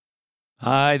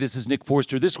Hi, this is Nick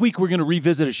Forster. This week we're going to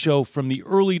revisit a show from the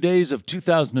early days of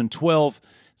 2012.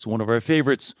 It's one of our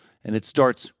favorites, and it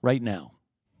starts right now.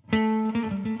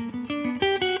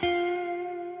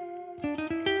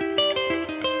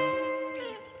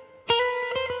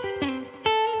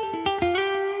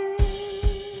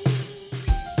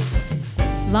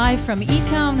 Live from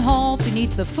eTown Hall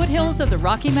beneath the foothills of the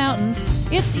Rocky Mountains,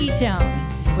 it's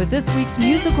eTown, with this week's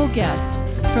musical guests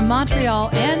from Montreal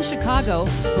and Chicago,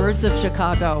 Birds of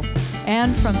Chicago,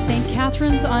 and from St.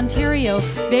 Catharines, Ontario,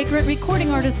 vagrant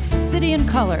recording artist City in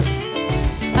Color.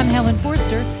 I'm Helen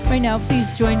Forster. Right now,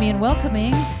 please join me in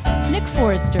welcoming Nick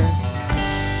Forster.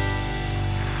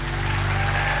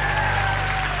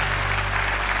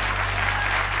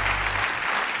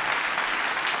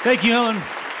 Thank you, Helen.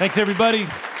 Thanks, everybody.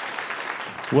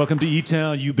 Welcome to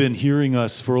eTown. You've been hearing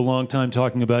us for a long time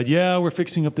talking about, we're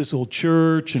fixing up this old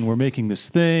church, and we're making this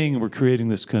thing, and we're creating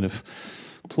this kind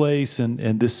of place,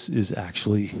 and this is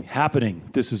actually happening.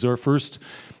 This is our first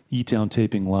eTown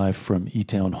taping live from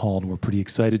eTown Hall, and we're pretty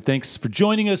excited. Thanks for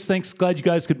joining us. Thanks. Glad you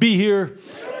guys could be here.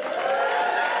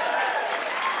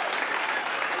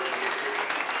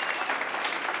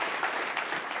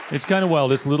 It's kind of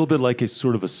wild. It's a little bit like a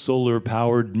sort of a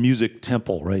solar-powered music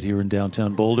temple right here in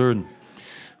downtown Boulder, and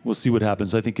we'll see what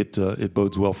happens. I think it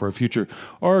bodes well for our future.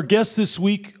 Our guests this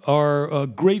week are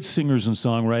great singers and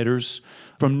songwriters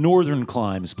from northern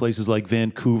climes, places like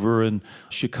Vancouver and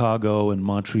Chicago and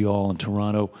Montreal and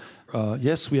Toronto.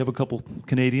 Yes, we have a couple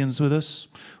Canadians with us.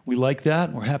 We like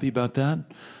that. We're happy about that.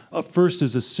 Up first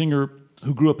is a singer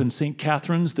who grew up in St.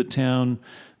 Catharines, the town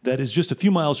that is just a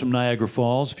few miles from Niagara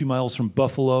Falls, a few miles from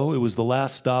Buffalo. It was the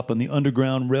last stop on the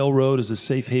Underground Railroad as a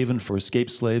safe haven for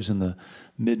escaped slaves in the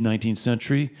mid-19th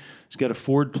century. It's got a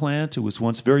Ford plant. It was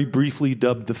once very briefly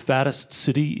dubbed the fattest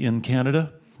city in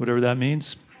Canada, whatever that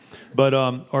means. But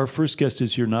our first guest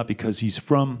is here not because he's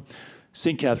from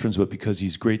St. Catharines, but because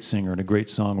he's a great singer and a great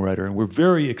songwriter. And we're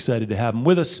very excited to have him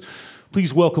with us.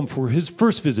 Please welcome for his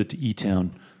first visit to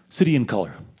eTown, City in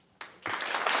Color.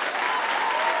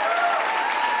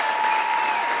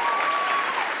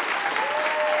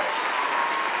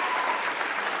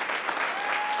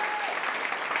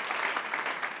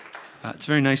 It's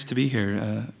very nice to be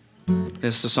here.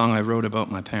 This is a song I wrote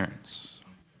about my parents.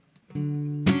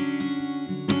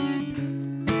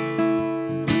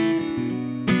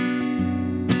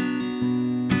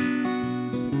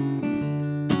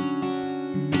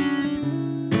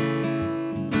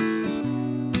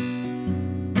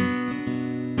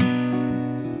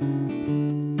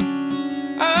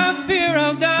 I fear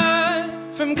I'll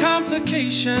die from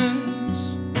complications.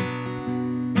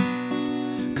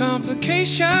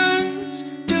 Complications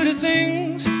due to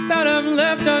things that I've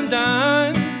left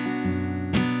undone.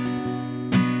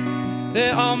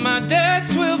 That all my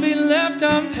debts will be left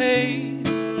unpaid.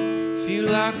 Feel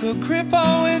like a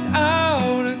cripple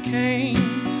without a cane.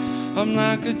 I'm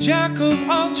like a jack of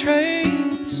all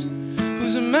trades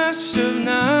who's a master of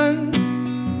none.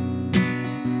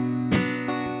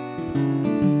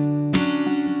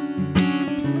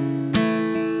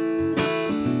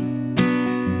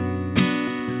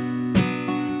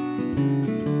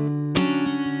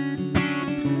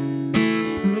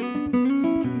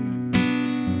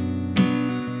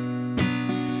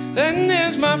 Then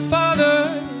there's my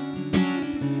father.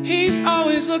 He's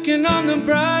always looking on the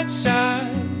bright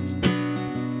side,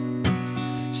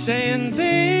 saying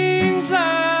things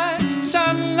like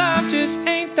sudden life just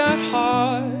ain't that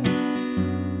hard.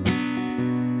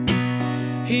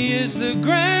 He is the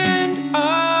grand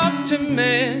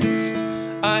optimist.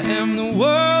 I am the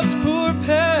world's poor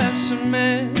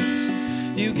pessimist.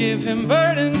 You give him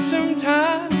burdens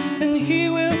sometimes and he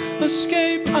will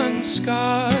escape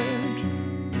unscarred.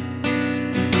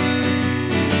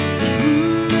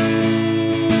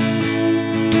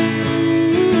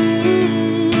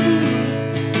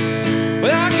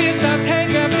 I'll take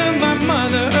after my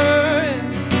mother.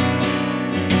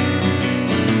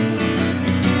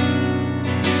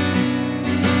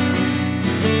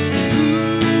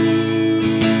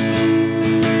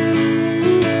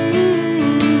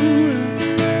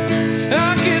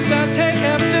 I guess I'll take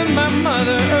after my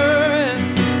mother.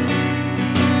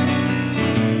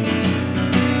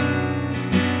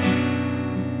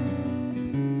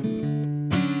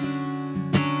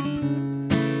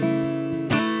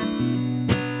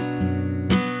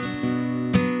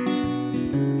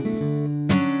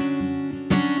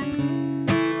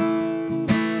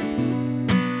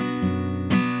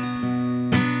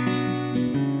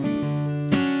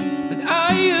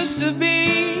 To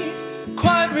be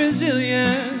quite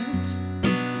resilient,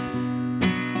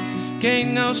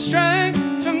 gain no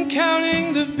strength from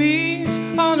counting the beats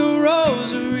on a road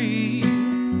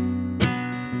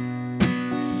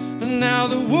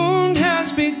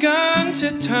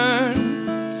return.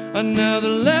 Another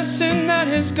lesson that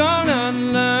has gone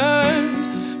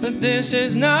unlearned. But this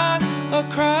is not a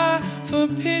cry for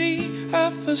pity or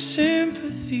for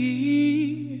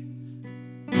sympathy.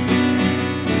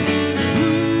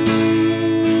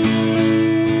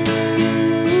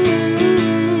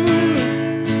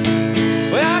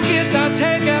 Well, I guess I'll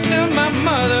take after my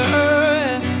mother.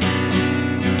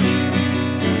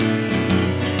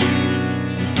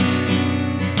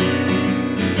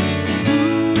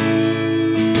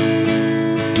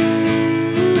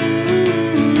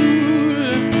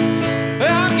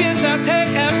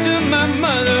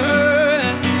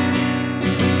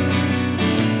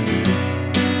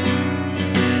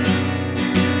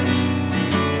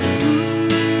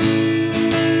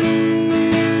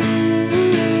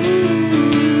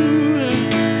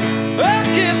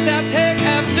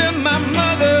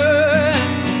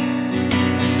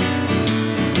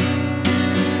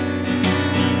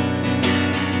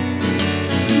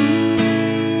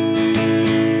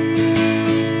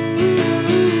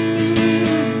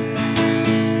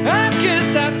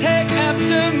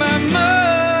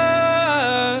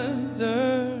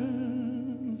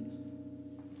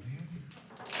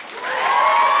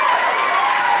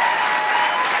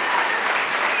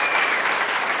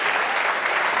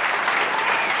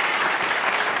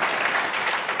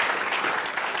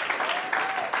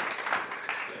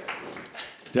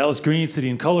 Dallas Green, City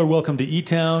and Color. Welcome to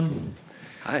E-Town.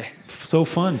 Hi. So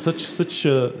fun. Such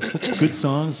good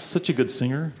songs. Such a good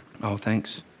singer. Oh,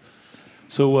 thanks.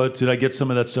 So did I get some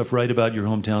of that stuff right about your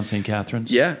hometown, St.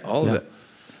 Catharines? Yeah, all of it.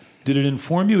 Did it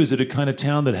inform you? Is it a kind of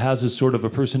town that has a sort of a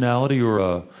personality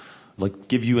or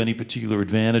give you any particular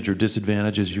advantage or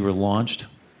disadvantage as you were launched?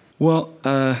 Well,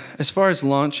 as far as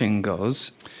launching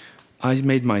goes, I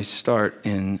made my start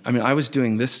I was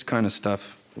doing this kind of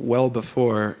stuff well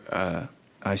before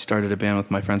I started a band with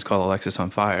my friends called Alexis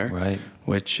on Fire. Right.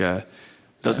 Which...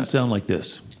 doesn't sound like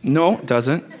this. No, it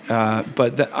doesn't.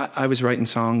 But I was writing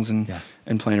songs and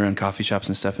playing around coffee shops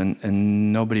and stuff,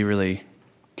 and nobody really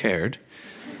cared.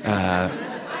 Oh,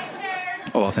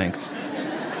 well, thanks.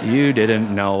 You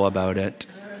didn't know about it.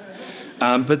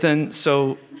 But then,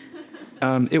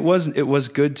 it was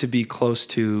good to be close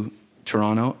to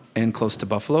Toronto and close to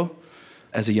Buffalo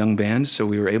as a young band, so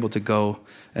we were able to go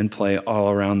and play all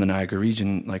around the Niagara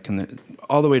region,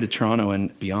 all the way to Toronto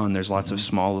and beyond. There's lots of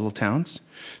small little towns,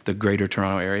 the Greater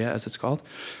Toronto Area, as it's called.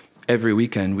 Every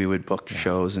weekend we would book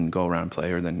shows and go around and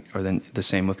play, or then the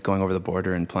same with going over the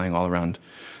border and playing all around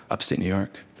upstate New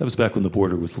York. That was back when the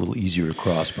border was a little easier to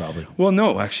cross, probably. Well,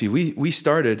 no, actually, we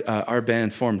started, our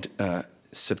band formed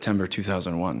September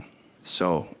 2001.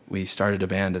 So we started a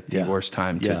band at the worst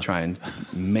time to try and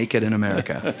make it in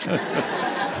America.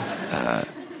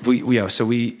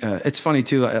 It's funny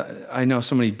too. I know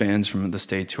so many bands from the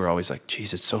States who are always like,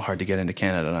 geez, it's so hard to get into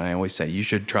Canada. And I always say, you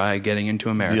should try getting into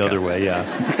America. The other way, yeah.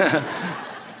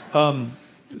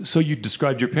 So you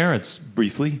described your parents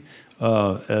briefly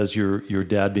as your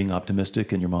dad being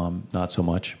optimistic and your mom not so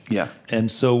much. Yeah.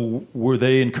 And so were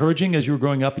they encouraging as you were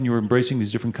growing up and you were embracing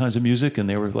these different kinds of music, and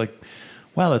they were like,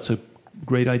 wow, that's a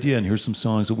great idea, and here's some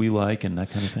songs that we like, and that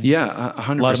kind of thing? Yeah,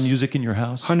 100%. A lot of music in your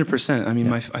house? 100%. I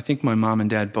mean, I think my mom and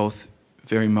dad both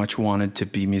very much wanted to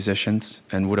be musicians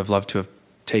and would have loved to have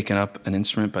taken up an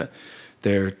instrument, but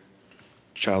their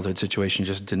childhood situation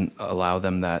just didn't allow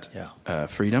them that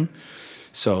freedom.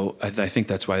 So I think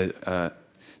that's why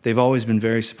they've always been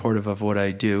very supportive of what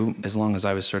I do, as long as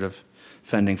I was sort of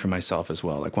fending for myself as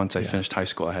well. Like once I finished high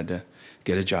school, I had to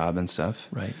get a job and stuff.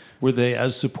 Right. Were they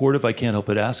as supportive? I can't help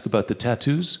but ask about the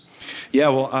tattoos. Yeah,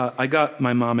 well, I got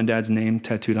my mom and dad's name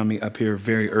tattooed on me up here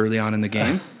very early on in the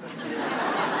game.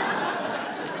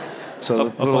 So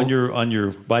up on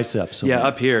your biceps. Somewhere. Yeah,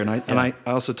 up here. And I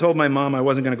also told my mom I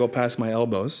wasn't going to go past my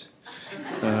elbows.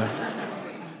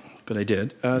 But I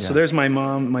did. So there's my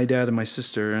mom, my dad, and my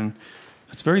sister. And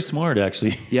that's very smart,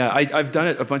 actually. Yeah, I've done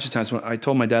it a bunch of times. When I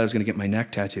told my dad I was going to get my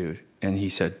neck tattooed, and he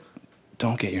said,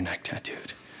 don't get your neck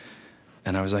tattooed.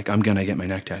 And I was like, I'm going to get my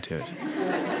neck tattooed.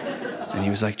 And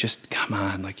he was like, just come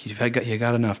on, like you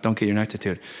got enough, don't get your neck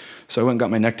tattooed. So I went and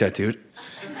got my neck tattooed.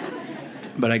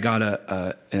 But I got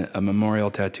a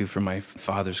memorial tattoo from my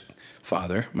father's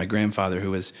father, my grandfather, who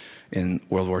was in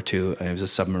World War II. He was a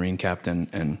submarine captain.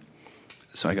 And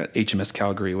so I got HMS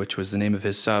Calgary, which was the name of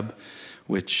his sub,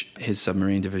 which his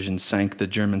submarine division sank the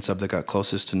German sub that got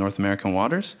closest to North American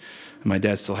waters. And my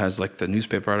dad still has like the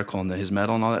newspaper article and his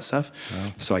medal and all that stuff.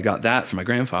 Wow. So I got that from my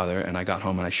grandfather, and I got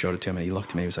home and I showed it to him, and he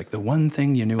looked at me. He was like, the one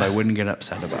thing you knew I wouldn't get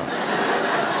upset about.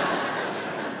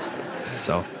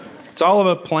 So it's all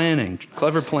about planning,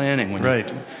 clever planning when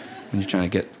you're trying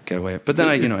to get away. But then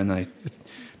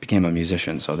became a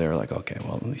musician. So they were like, okay,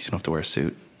 well, at least you don't have to wear a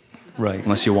suit. Right.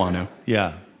 Unless you want to.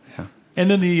 Yeah. Yeah.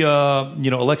 And then the,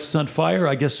 Alexis on Fire,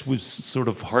 I guess, was sort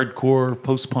of hardcore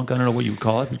post-punk. I don't know what you would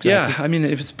call it. Exactly. Yeah, I mean,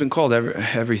 it's been called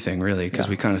everything, really, because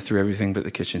we kind of threw everything but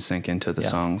the kitchen sink into the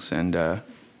songs. And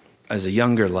as a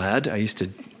younger lad, I used to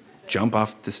jump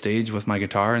off the stage with my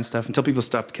guitar and stuff until people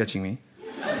stopped catching me.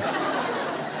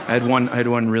 I had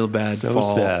one real bad fall.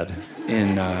 So sad.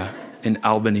 In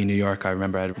Albany, New York. I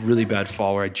remember I had a really bad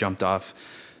fall where I jumped off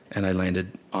and I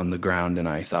landed on the ground, and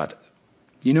I thought,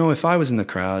 if I was in the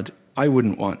crowd, I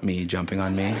wouldn't want me jumping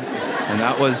on me. And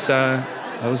that was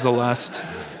the last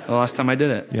time I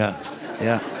did it. Yeah.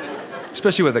 Yeah.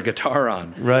 Especially with a guitar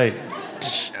on. Right.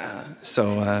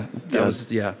 So that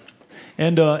was, yeah.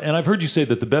 And I've heard you say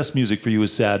that the best music for you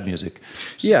is sad music.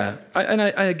 Yeah.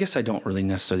 I guess I don't really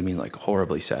necessarily mean like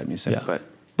horribly sad music,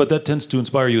 but that tends to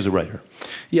inspire you as a writer.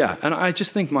 Yeah, and I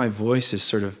just think my voice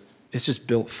is it's just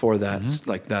built for that,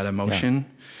 like that emotion. Yeah.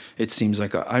 It seems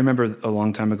like, I remember a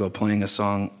long time ago playing a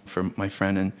song for my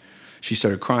friend, and she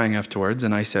started crying afterwards,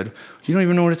 and I said, you don't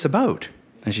even know what it's about.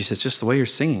 And she says, just the way you're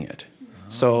singing it. Oh.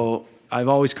 So I've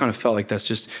always kind of felt like it's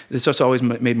just always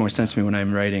made more sense to me when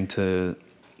I'm writing to,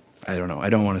 I don't know, I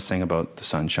don't want to sing about the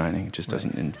sun shining. It just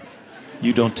doesn't.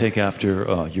 You don't take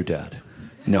after your dad?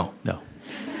 No.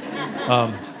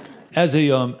 As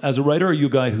a writer, are you a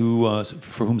guy who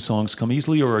for whom songs come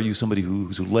easily, or are you somebody who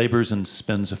labors and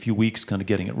spends a few weeks kind of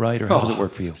getting it right, or how does it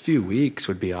work for you? A few weeks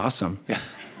would be awesome. Yeah.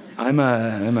 I'm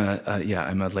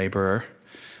a laborer.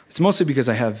 It's mostly because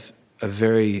I have a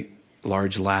very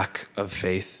large lack of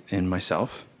faith in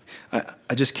myself.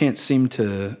 I just can't seem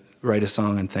to write a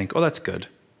song and think, oh, that's good,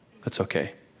 that's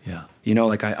okay. Yeah.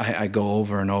 Like I go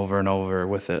over and over and over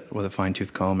with it with a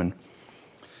fine-tooth comb and.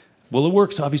 Well, it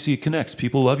works. Obviously, it connects.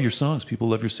 People love your songs. People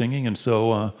love your singing. And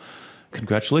so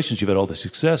congratulations. You've had all the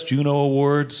success, Juno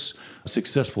Awards,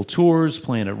 successful tours,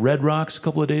 playing at Red Rocks a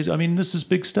couple of days. I mean, this is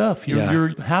big stuff.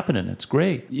 You're happening. It's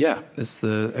great. Yeah. It's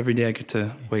every day I get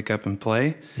to wake up and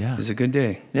play is a good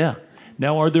day. Yeah.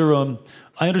 Now, are there, I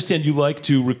understand you like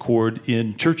to record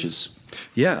in churches.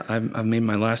 Yeah. I've made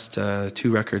my last 2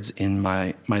 records in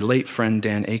my late friend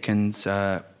Dan Aiken's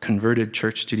converted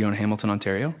church studio in Hamilton,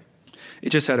 Ontario. It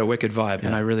just had a wicked vibe,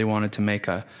 and I really wanted to make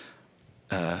a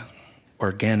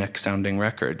organic sounding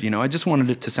record. I just wanted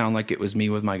it to sound like it was me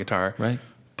with my guitar,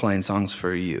 playing songs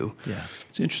for you. Yeah,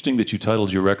 it's interesting that you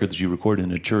titled your record that you recorded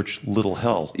in a church "Little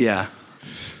Hell." Yeah.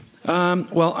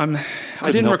 Well,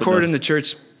 I didn't record in the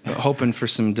church hoping for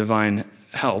some divine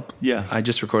help. Yeah. I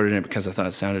just recorded it because I thought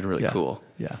it sounded really cool.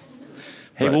 Yeah.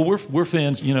 Hey, well, we're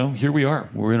fans. Here we are.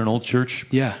 We're in an old church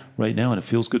right now, and it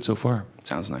feels good so far.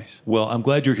 Sounds nice. Well, I'm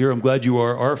glad you're here. I'm glad you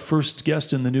are our first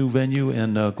guest in the new venue,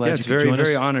 and glad you could join us. It's very,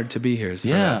 very honored to be here.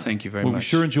 Thank you very much. We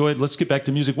sure enjoyed. Let's get back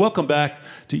to music. Welcome back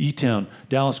to E-Town,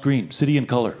 Dallas Green, City in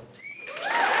Color.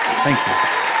 Thank you.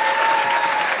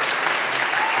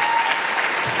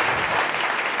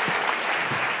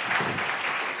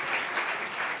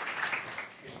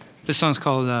 This song's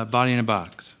called Body in a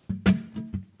Box.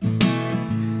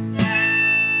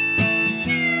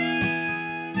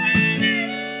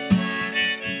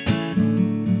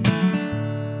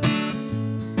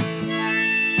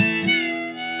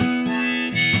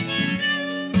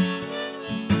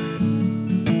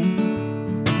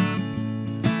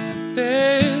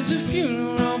 There's a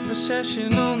funeral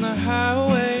procession on the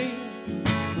highway,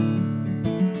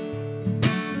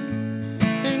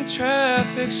 and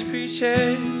traffic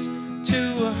screeches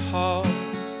to a halt.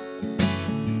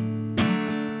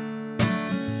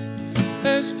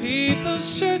 There's people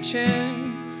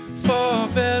searching for a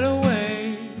better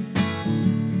way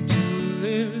to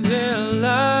live their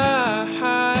lives.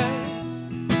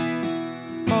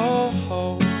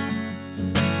 Oh,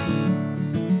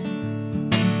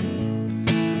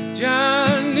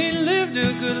 Johnny lived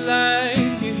a good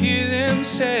life, you hear them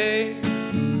say,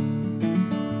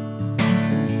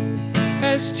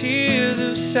 as tears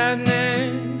of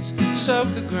sadness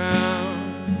soak the ground.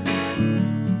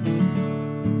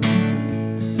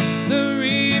 The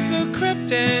reaper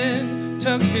crept in,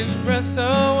 took his breath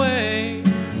away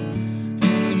in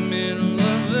the middle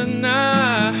of the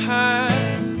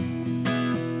night.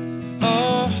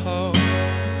 Oh,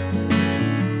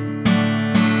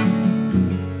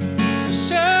 we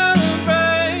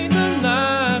celebrate the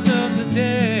lives of the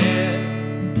dead.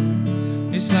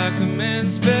 It's like a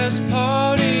man's best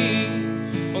party,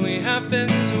 only happened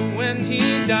to when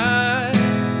he died.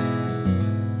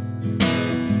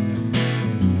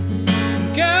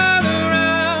 Gather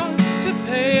round to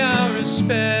pay our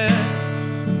respects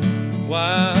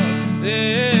while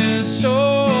their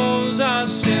souls are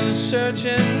still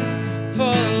searching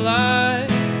for the light.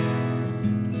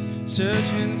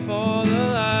 searching for the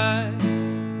light.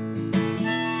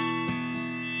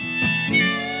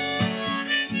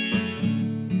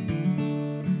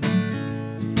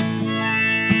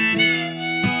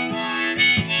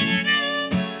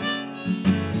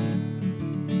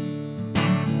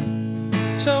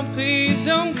 So please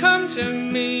don't come to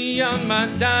me on my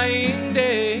dying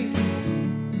day.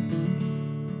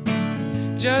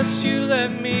 Just you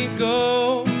let me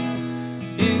go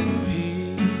in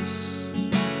peace.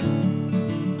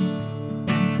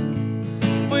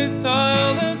 With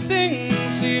all the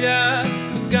things that I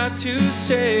forgot to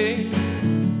say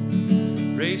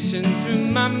racing through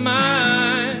my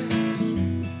mind.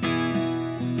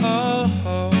 Oh.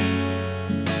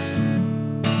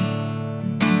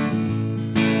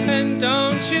 And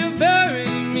don't you bury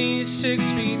me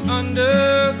 6 feet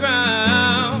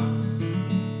underground.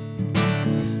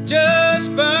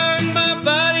 Just burn my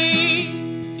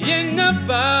body in a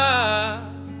box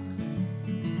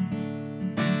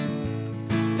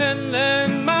and let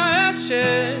my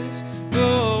ashes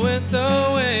go with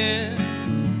the wind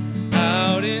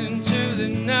out into the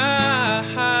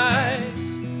night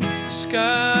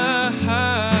sky.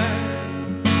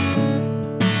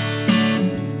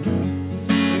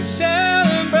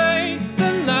 Celebrate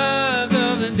the lives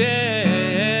of the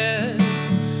dead.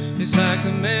 It's like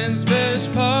a man's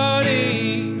best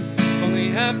party, only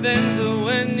happens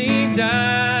when he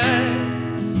dies.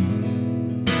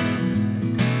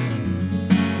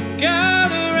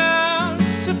 Gather round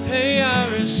to pay our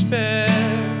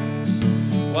respects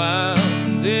while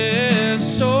their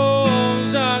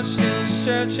souls are still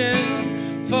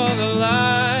searching for the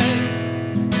light,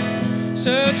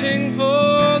 searching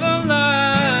for the light.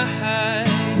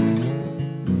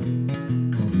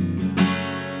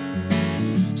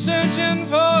 Searching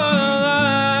for the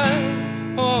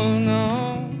light, oh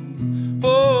no,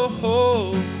 oh,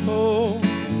 oh, oh.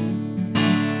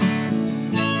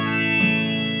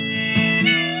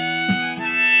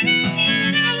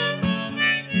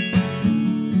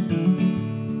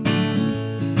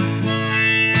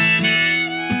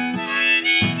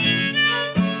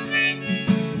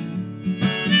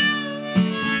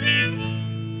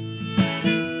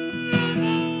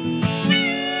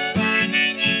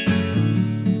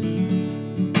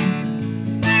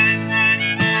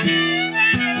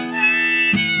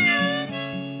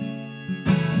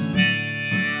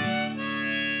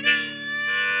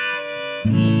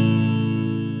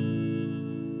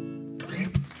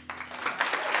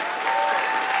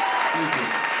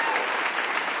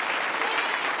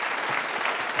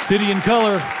 City in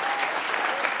Color.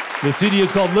 The CD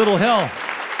is called Little Hell.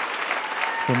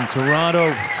 From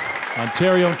Toronto,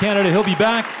 Ontario, and Canada. He'll be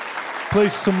back. Play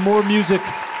some more music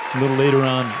a little later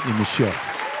on in the show.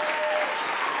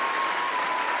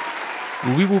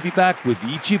 We will be back with the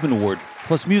E-Chievement Award,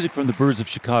 plus music from the Birds of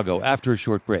Chicago after a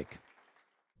short break.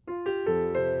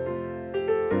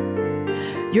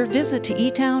 Your visit to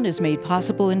eTown is made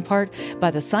possible in part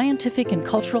by the Scientific and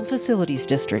Cultural Facilities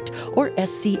District, or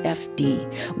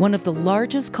SCFD, one of the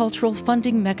largest cultural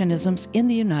funding mechanisms in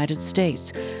the United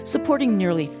States, supporting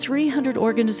nearly 300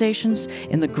 organizations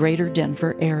in the greater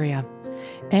Denver area.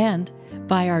 And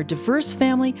by our diverse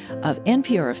family of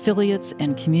NPR affiliates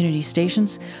and community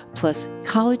stations, plus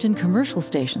college and commercial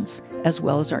stations, as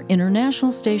well as our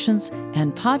international stations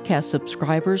and podcast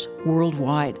subscribers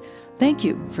worldwide. Thank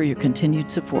you for your continued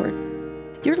support.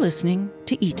 You're listening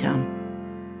to eTown.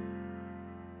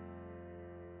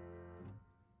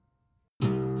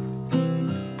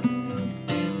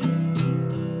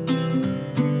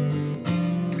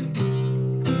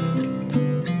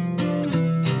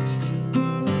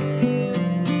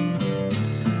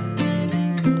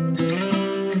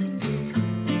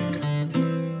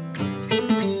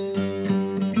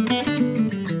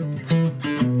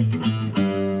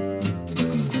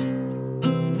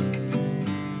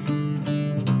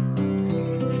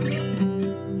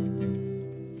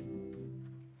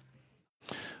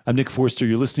 I'm Nick Forster.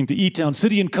 You're listening to eTown.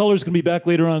 City in Color is going to be back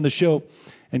later on in the show.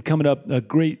 And coming up, a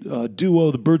great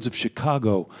duo, the Birds of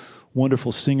Chicago.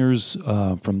 Wonderful singers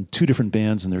from two different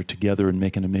bands, and they're together and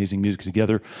making amazing music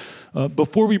together.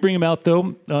 Before we bring them out,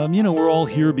 though, we're all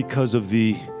here because of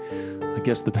the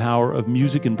power of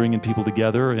music and bringing people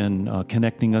together and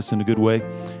connecting us in a good way.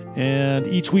 And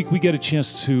each week we get a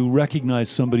chance to recognize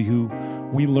somebody who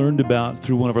we learned about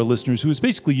through one of our listeners who is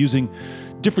basically using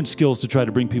different skills to try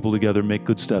to bring people together, make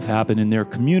good stuff happen in their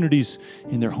communities,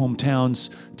 in their hometowns.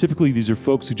 Typically, these are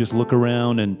folks who just look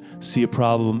around and see a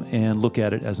problem and look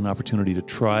at it as an opportunity to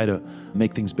try to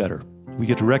make things better. We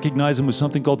get to recognize them with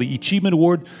something called the E-Chievement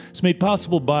Award. It's made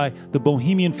possible by the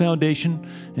Bohemian Foundation.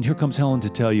 And here comes Helen to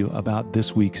tell you about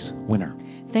this week's winner.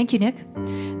 Thank you, Nick.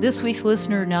 This week's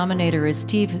listener nominator is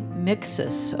Steve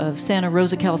Mixus of Santa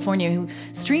Rosa, California, who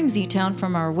streams eTown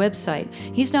from our website.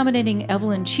 He's nominating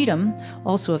Evelyn Cheatham,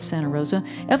 also of Santa Rosa.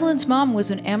 Evelyn's mom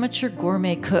was an amateur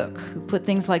gourmet cook who put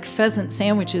things like pheasant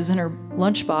sandwiches in her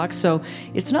lunchbox, so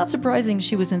it's not surprising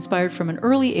she was inspired from an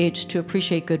early age to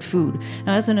appreciate good food.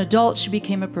 Now, as an adult, she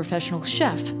became a professional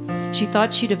chef. She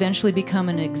thought she'd eventually become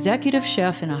an executive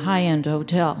chef in a high-end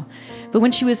hotel. But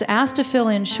when she was asked to fill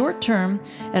in short-term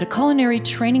at a culinary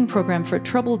training program for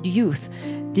troubled youth,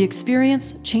 the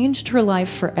experience changed her life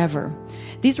forever.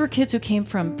 These were kids who came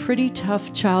from pretty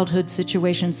tough childhood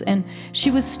situations, and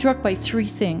she was struck by three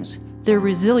things: their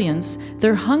resilience,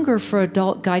 their hunger for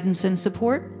adult guidance and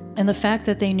support, and the fact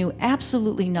that they knew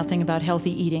absolutely nothing about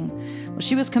healthy eating. Well,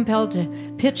 she was compelled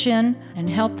to pitch in and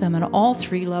help them on all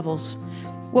three levels.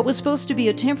 What was supposed to be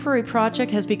a temporary project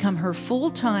has become her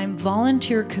full-time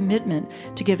volunteer commitment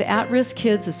to give at-risk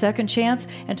kids a second chance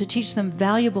and to teach them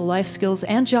valuable life skills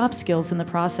and job skills in the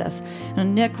process.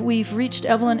 And Nick, we've reached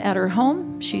Evelyn at her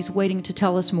home. She's waiting to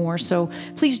tell us more. So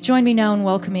please join me now in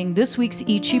welcoming this week's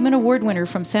E-Chievement Award winner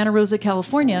from Santa Rosa,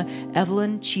 California,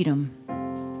 Evelyn Cheatham.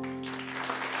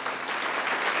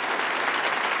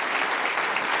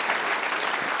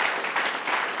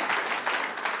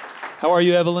 How are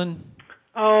you, Evelyn?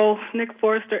 Oh, Nick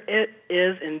Forrester, it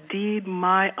is indeed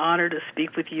my honor to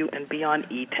speak with you and be on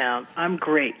eTown. I'm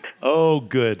great. Oh,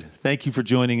 good. Thank you for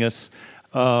joining us.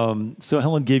 So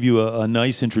Helen gave you a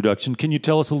nice introduction. Can you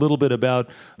tell us a little bit about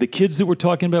the kids that we're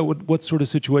talking about? What sort of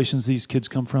situations these kids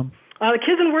come from? The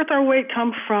kids in Worth Our Weight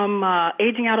come from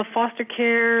aging out of foster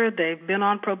care. They've been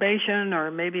on probation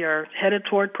or maybe are headed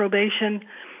toward probation.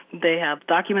 They have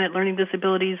documented learning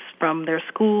disabilities from their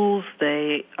schools.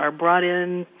 They are brought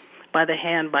in by the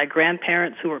hand by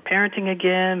grandparents who are parenting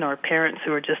again or parents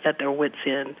who are just at their wits'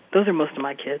 end. Those are most of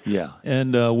my kids. Yeah.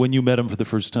 And when you met them for the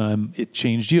first time, it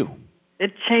changed you.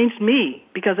 It changed me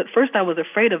because at first I was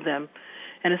afraid of them.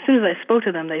 And as soon as I spoke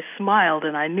to them, they smiled,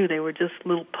 and I knew they were just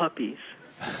little puppies.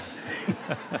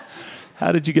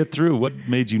 How did you get through? What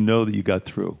made you know that you got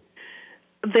through?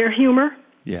 Their humor.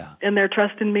 Yeah. And their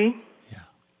trust in me. Yeah.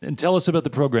 And tell us about the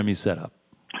program you set up.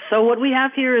 So what we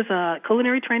have here is a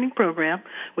culinary training program.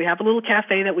 We have a little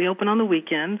cafe that we open on the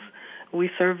weekends.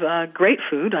 We serve great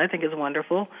food. I think is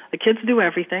wonderful. The kids do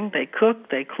everything. They cook,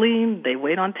 they clean, they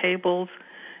wait on tables.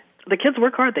 The kids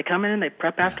work hard. They come in and they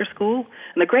prep after school.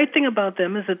 And the great thing about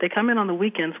them is that they come in on the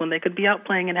weekends when they could be out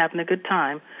playing and having a good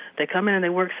time. They come in and they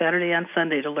work Saturday and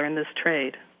Sunday to learn this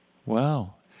trade.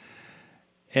 Wow.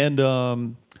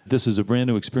 And this is a brand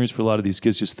new experience for a lot of these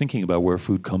kids, just thinking about where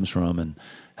food comes from and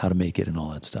how to make it and all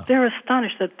that stuff. They're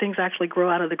astonished that things actually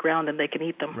grow out of the ground and they can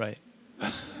eat them. Right.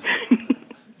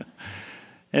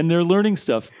 And they're learning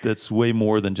stuff that's way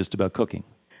more than just about cooking.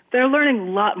 They're learning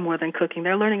a lot more than cooking.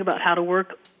 They're learning about how to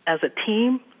work as a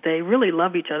team. They really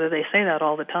love each other. They say that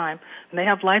all the time. And they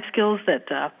have life skills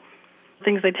that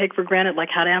things they take for granted, like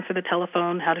how to answer the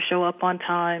telephone, how to show up on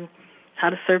time,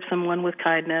 how to serve someone with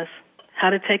kindness,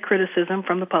 how to take criticism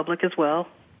from the public as well.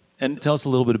 And tell us a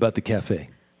little bit about the cafe.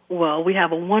 Well, we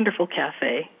have a wonderful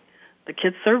cafe. The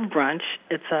kids serve brunch.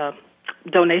 It's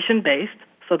donation-based,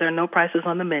 so there are no prices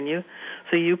on the menu,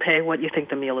 so you pay what you think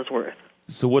the meal is worth.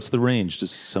 So what's the range?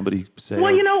 Does somebody say?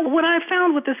 Well, you know, what I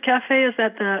found with this cafe is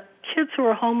that the kids who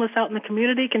are homeless out in the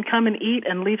community can come and eat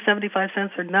and leave 75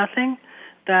 cents or nothing,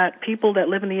 that people that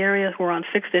live in the area who are on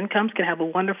fixed incomes can have a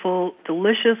wonderful,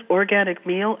 delicious, organic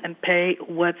meal and pay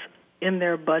what's in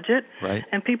their budget. Right.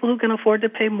 And people who can afford to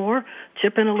pay more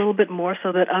chip in a little bit more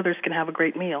so that others can have a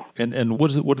great meal. And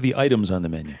what are the items on the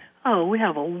menu? Oh, we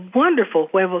have a wonderful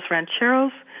huevos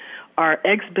rancheros, our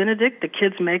eggs Benedict. The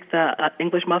kids make the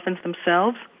English muffins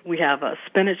themselves. We have a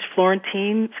spinach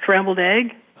Florentine scrambled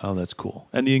egg. Oh, that's cool.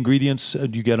 And the ingredients, do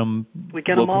you get them We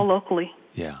get them all locally.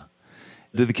 Yeah.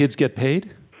 Do the kids get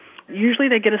paid? Usually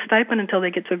they get a stipend until they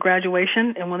get to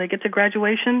graduation, and when they get to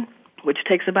graduation, which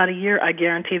takes about a year, I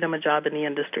guarantee them a job in the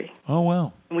industry. Oh,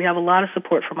 wow. And we have a lot of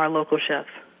support from our local chefs.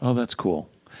 Oh, that's cool.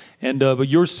 And but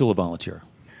you're still a volunteer?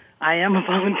 I am a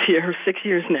volunteer for 6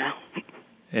 years now.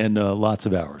 And lots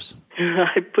of hours?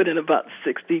 I put in about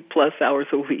 60-plus hours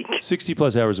a week.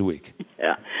 60-plus hours a week?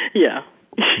 Yeah.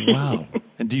 Wow.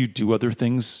 And do you do other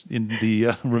things in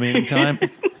the remaining time?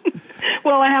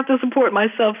 Well, I have to support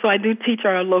myself, so I do teach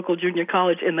our local junior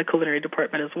college in the culinary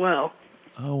department as well.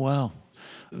 Oh, wow.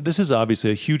 This is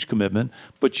obviously a huge commitment,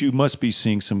 but you must be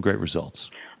seeing some great results.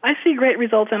 I see great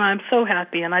results, and I'm so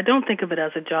happy, and I don't think of it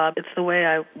as a job. It's the way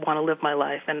I want to live my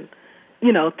life. And,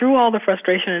 you know, through all the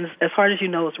frustration, and as hard as you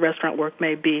know as restaurant work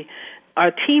may be, our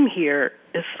team here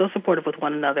is so supportive with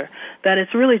one another that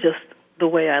it's really just the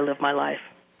way I live my life.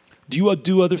 Do you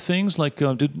do other things like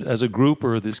as a group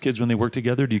or these kids when they work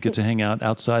together? Do you get to hang out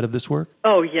outside of this work?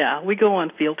 Oh, yeah. We go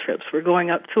on field trips. We're going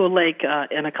up to a lake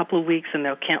in a couple of weeks, and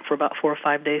they'll camp for about 4 or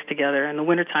 5 days together. In the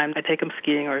wintertime, I take them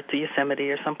skiing or to Yosemite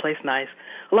or someplace nice.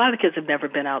 A lot of the kids have never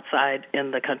been outside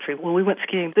in the country. When we went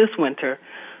skiing this winter,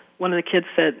 one of the kids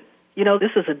said,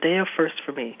 this is a day of first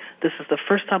for me. This is the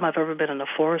first time I've ever been in a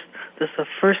forest. This is the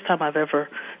first time I've ever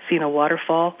seen a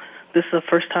waterfall. This is the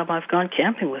first time I've gone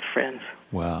camping with friends.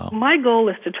 Wow. My goal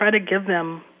is to try to give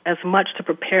them as much to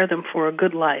prepare them for a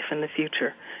good life in the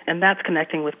future. And that's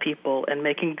connecting with people and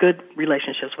making good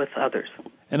relationships with others.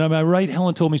 And am I right?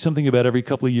 Helen told me something about every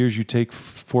couple of years you take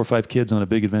 4 or 5 kids on a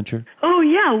big adventure? Oh,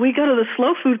 yeah. We go to the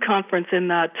Slow Food Conference in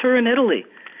Turin, Italy.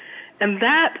 And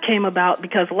that came about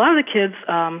because a lot of the kids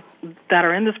that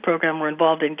are in this program were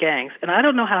involved in gangs. And I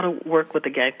don't know how to work with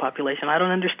the gang population. I don't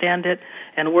understand it,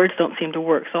 and words don't seem to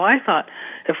work. So I thought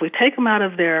if we take them out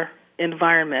of their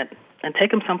environment and take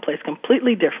them someplace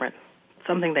completely different,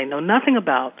 something they know nothing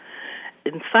about,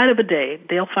 inside of a day,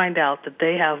 they'll find out that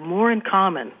they have more in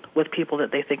common with people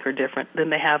that they think are different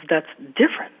than they have that's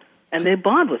different. And they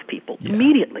bond with people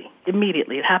immediately.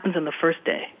 It happens in the first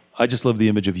day. I just love the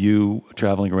image of you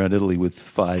traveling around Italy with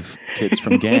 5 kids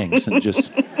from gangs and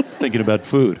just thinking about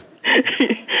food.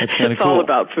 That's kind of cool. It's all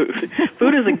about food.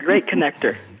 Food is a great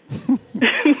connector.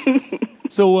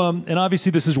 So, and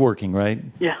obviously this is working, right?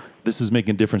 Yeah. This is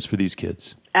making a difference for these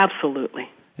kids. Absolutely.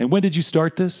 And when did you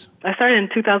start this? I started in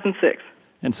 2006.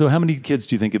 And so how many kids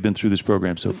do you think have been through this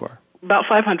program so far? About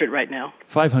 500 right now.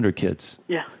 500 kids.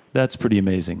 Yeah. That's pretty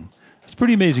amazing. That's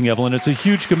pretty amazing, Evelyn. It's a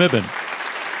huge commitment.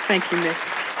 Thank you, Nick.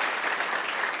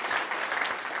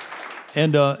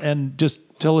 And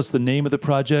just tell us the name of the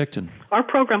project. And our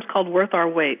program's called Worth Our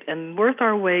Wait. And Worth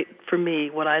Our Wait, for me,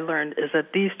 what I learned is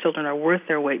that these children are worth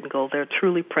their weight in gold. They're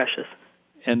truly precious.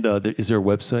 And is there a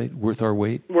website, Worth Our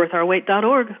Wait?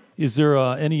 WorthOurWait.org. Is there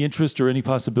any interest or any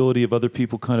possibility of other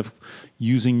people kind of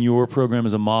using your program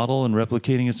as a model and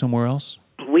replicating it somewhere else?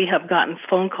 We have gotten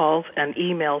phone calls and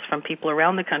emails from people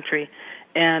around the country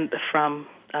and from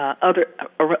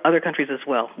other countries as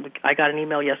well. I got an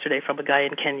email yesterday from a guy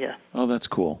in Kenya. Oh, that's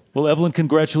cool. Well, Evelyn,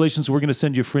 congratulations. We're going to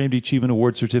send you a framed E-Chievement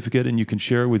Award certificate, and you can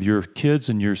share it with your kids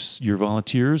and your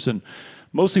volunteers. And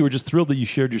mostly we're just thrilled that you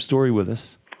shared your story with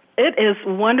us. It is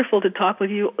wonderful to talk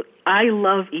with you. I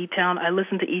love eTown. I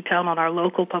listen to eTown on our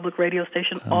local public radio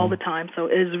station all the time, so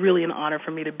it is really an honor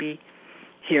for me to be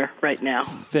here right now.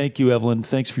 Thank you, Evelyn.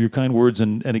 Thanks for your kind words,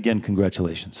 and again,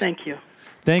 congratulations. Thank you.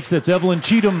 Thanks. That's Evelyn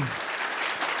Cheatham.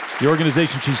 The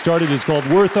organization she started is called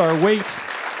Worth Our Wait,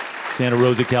 Santa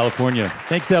Rosa, California.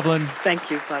 Thanks, Evelyn.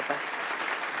 Thank you. Bye-bye.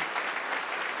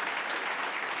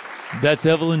 That's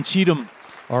Evelyn Cheatham,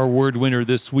 our award winner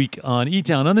this week on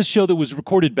eTown. On this show that was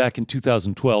recorded back in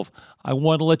 2012, I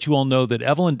want to let you all know that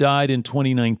Evelyn died in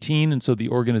 2019, and so the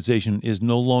organization is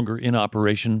no longer in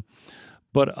operation.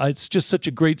 But it's just such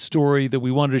a great story that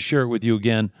we wanted to share it with you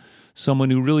again. Someone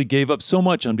who really gave up so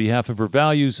much on behalf of her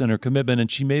values and her commitment, and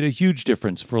she made a huge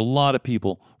difference for a lot of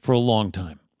people for a long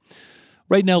time.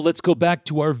 Right now, let's go back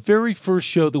to our very first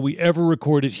show that we ever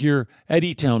recorded here at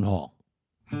eTown Hall.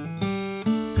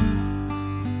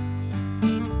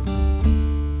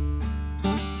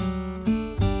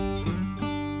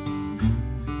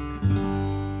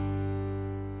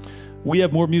 We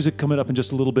have more music coming up in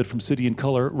just a little bit from City and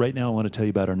Color. Right now, I want to tell you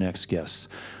about our next guests.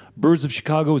 Birds of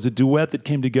Chicago is a duet that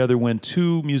came together when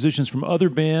 2 musicians from other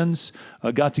bands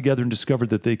got together and discovered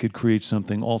that they could create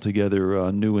something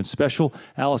altogether new and special.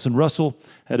 Allison Russell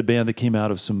had a band that came out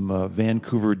of some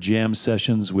Vancouver jam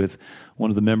sessions with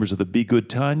one of the members of the Be Good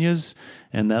Tanyas,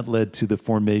 and that led to the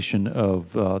formation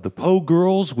of the Poe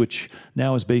Girls, which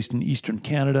now is based in Eastern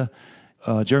Canada.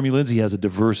 Jeremy Lindsay has a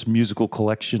diverse musical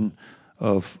collection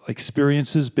of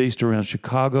experiences based around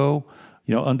Chicago.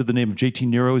 You know, under the name of JT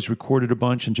Nero, he's recorded a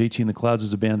bunch, and JT and the Clouds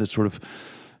is a band that sort of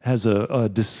has a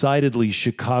decidedly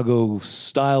Chicago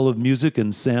style of music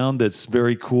and sound that's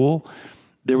very cool.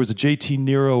 There was a JT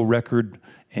Nero record,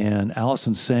 and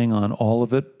Allison sang on all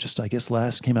of it, just I guess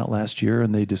came out last year,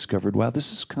 and they discovered, wow,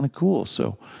 this is kind of cool.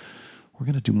 So we're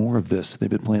going to do more of this. They've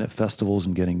been playing at festivals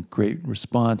and getting great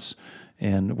response,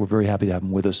 and we're very happy to have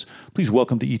them with us. Please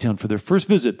welcome to eTown for their first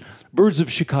visit, Birds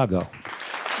of Chicago.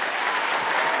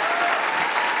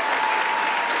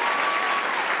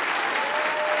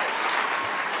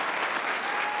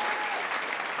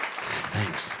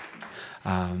 Thanks.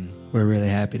 We're really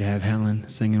happy to have Helen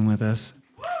singing with us.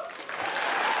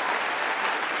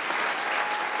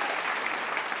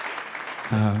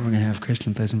 We're going to have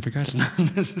Christian play some percussion on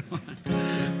this one.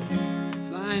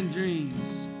 Flying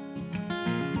Dreams.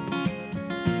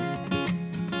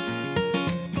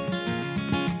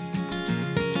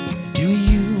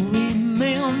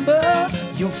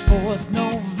 4th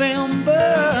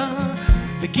November.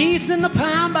 The geese in the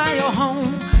pine by your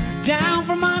home. Down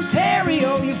from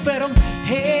Ontario, you fed them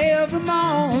every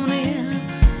morning.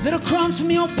 Little crumbs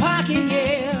from your pocket,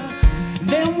 yeah. And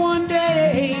then one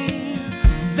day,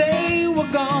 they were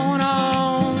gone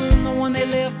on. The one they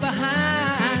left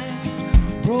behind,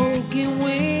 broken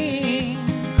wing,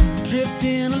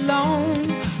 drifting alone.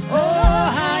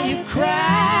 Oh, how you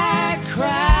cried,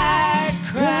 cried,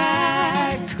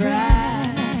 cried, cried.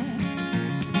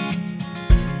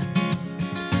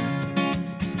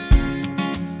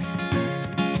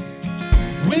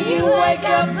 When you wake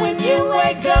up, when you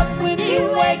wake up, when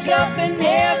you wake up and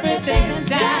everything's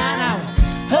down, I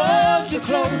will hold you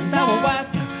close, I will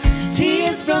wipe the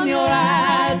tears from your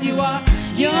eyes. You are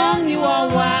young, you are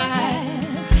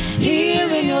wise, here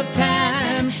in your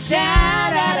time,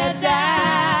 shout out a die.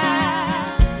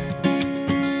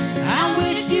 I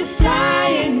wish you fly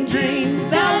in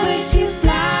dreams, I wish you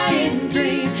fly in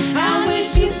dreams, I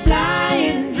wish you fly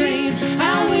in dreams,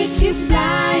 I wish you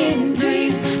fly in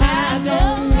dreams. I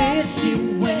don't wish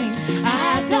you wings,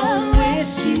 I don't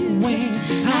wish you wings,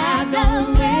 I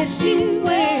don't wish you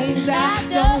wings, I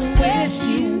don't wish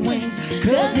you wings.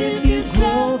 'Cause if you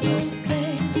grow those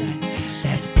things,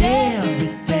 that's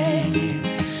everything.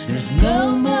 There's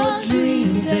no more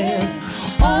dreams, there's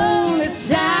only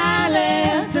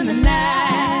silence in the night.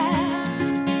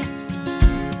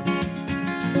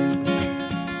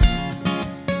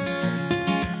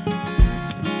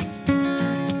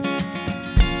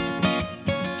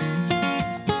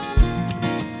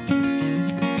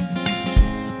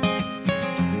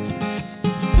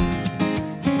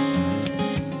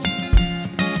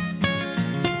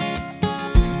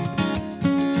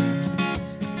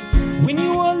 When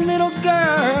you were a little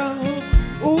girl,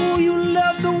 ooh, you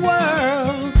loved the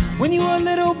world. When you were a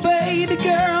little baby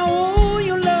girl, ooh,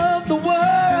 you loved the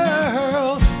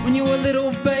world. When you were a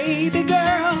little baby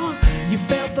girl, you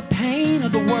felt the pain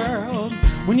of the world.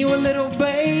 When you were a little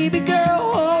baby girl,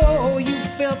 oh, you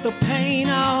felt the pain.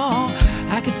 Oh,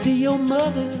 I could see your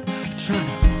mother trying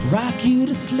to rock you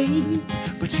to sleep,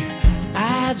 but your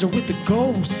eyes are with the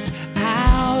ghosts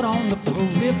out on the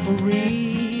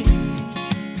periphery.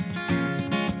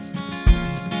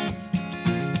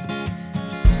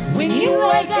 When you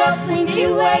wake up, when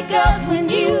you wake up, when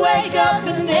you wake up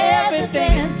and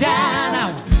everything's down, I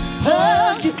will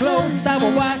hug you close, I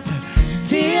will wipe the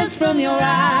tears from your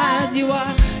eyes. You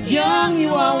are young,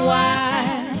 you are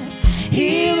wise,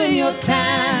 here in your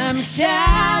time,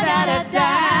 shout out a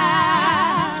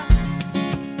die.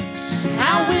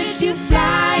 I wish you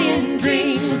fly in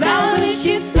dreams, I wish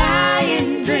you fly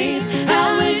in dreams,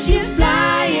 I wish you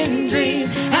fly in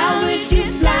dreams, I wish you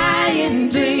fly in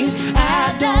dreams.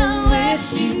 I don't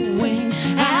wish you wings,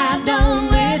 I don't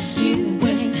wish you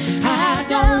wings, I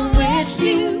don't wish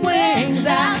you wings,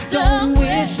 I don't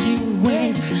wish you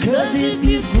wings. 'Cause if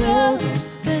you grow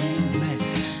those things,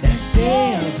 that's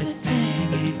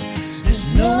everything.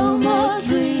 There's no more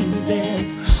dreams,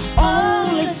 there's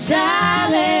only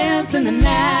silence in the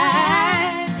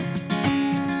night.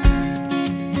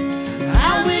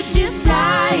 I wish you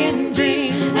fly in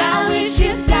dreams, I wish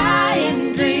you fly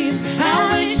in dreams,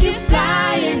 I wish you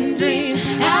fly in dreams,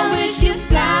 I wish you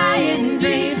fly in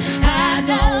dreams. I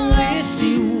don't wish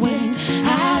you wings,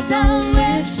 I don't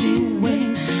wish you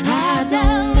wings, I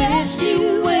don't wish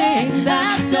you wings,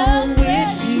 I don't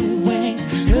wish you wings.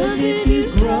 'Cause if you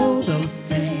grow those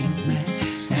things, man,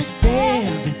 that's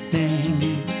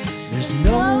everything. There's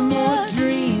no more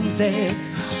dreams, there's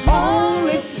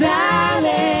only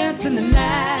silence in the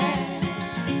night.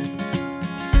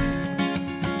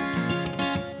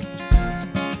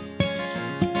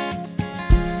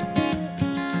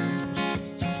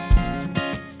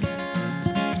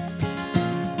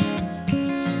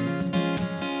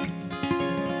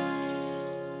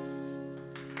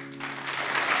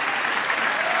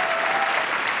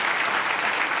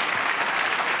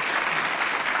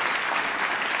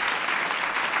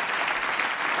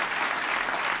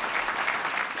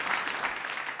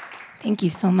 Thank you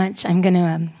so much. I'm going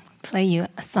to play you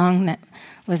a song that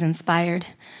was inspired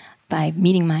by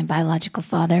meeting my biological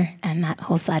father and that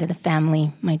whole side of the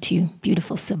family, my two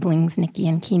beautiful siblings, Nikki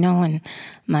and Kino, and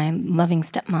my loving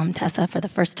stepmom, Tessa, for the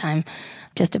first time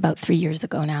just about 3 years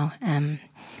ago now.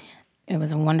 It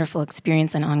was a wonderful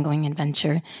experience, an ongoing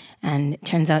adventure, and it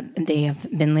turns out they have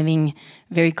been living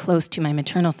very close to my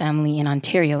maternal family in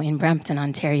Ontario, in Brampton,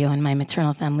 Ontario, and my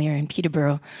maternal family are in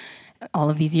Peterborough.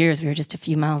 All of these years, we were just a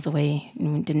few miles away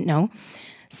and we didn't know.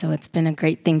 So it's been a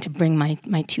great thing to bring my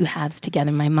two halves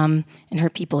together. My mom and her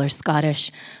people are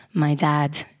Scottish. My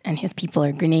dad and his people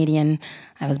are Grenadian.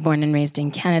 I was born and raised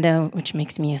in Canada, which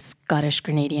makes me a Scottish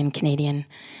Grenadian Canadian.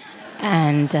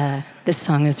 And this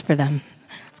song is for them.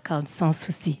 It's called Sans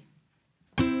Souci.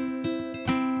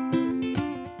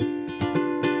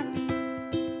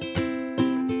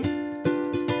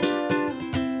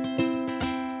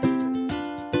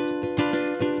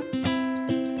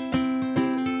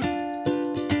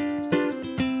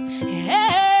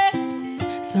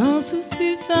 Sans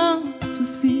souci, sans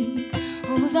souci,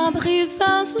 on vous en prie,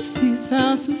 sans souci,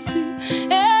 sans souci.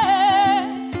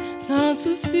 Sans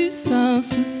souci, sans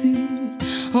souci,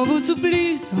 on vous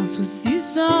supplie, sans souci,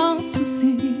 sans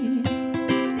souci.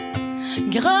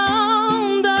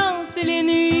 Grande danse et les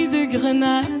nuits de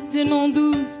Grenade, tellement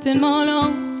douces, tellement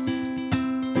lentes.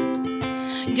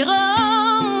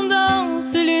 Grande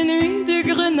danse les nuits de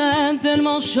Grenade,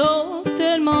 tellement chaudes,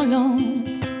 tellement lentes.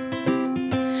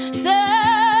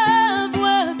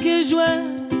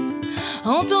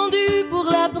 Entendu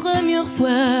pour la première fois,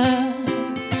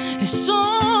 et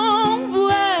son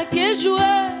voix qu'elle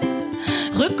jouait,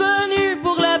 reconnue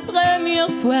pour la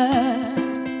première fois.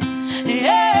 Et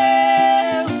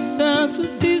sans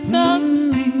souci, sans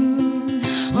souci,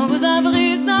 on vous a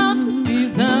pris sans souci,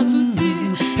 sans souci.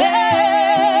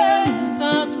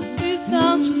 Sans souci,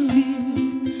 sans souci,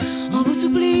 on vous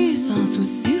supplie sans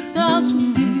souci, sans souci.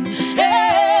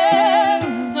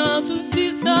 Sans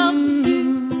souci, sans souci,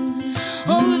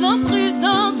 on vous en prie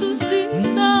sans souci,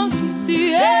 sans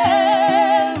souci,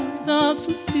 sans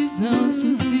souci, sans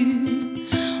souci,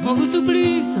 on vous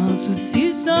supplie sans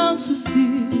souci, sans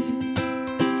souci.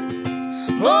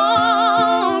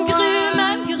 Bon gré,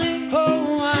 malgré,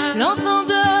 l'enfant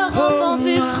dort, enfant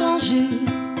étranger.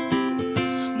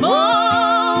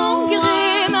 Bon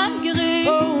gré, malgré,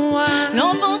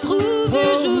 l'enfant trouve,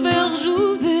 joue vers jouvet.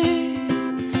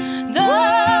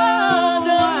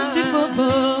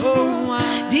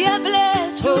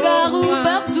 Loup-garou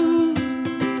partout,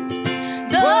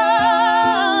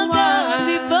 dans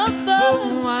des papas,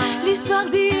 l'histoire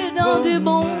dit dans des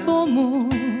bons mots.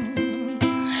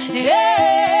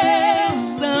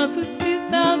 Sans souci,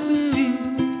 sans souci,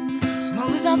 on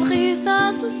vous a pris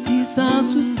sans souci, sans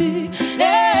souci.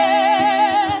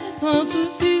 Sans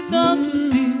souci, sans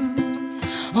souci,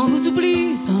 on vous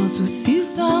oublie sans souci,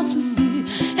 sans souci.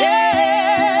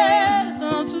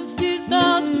 Sans souci,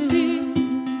 sans souci,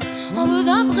 on vous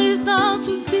a pris sans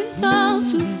souci, sans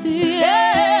souci.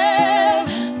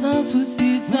 Sans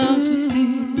souci, sans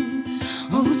souci,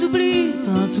 on vous oublie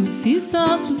sans souci,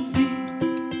 sans souci.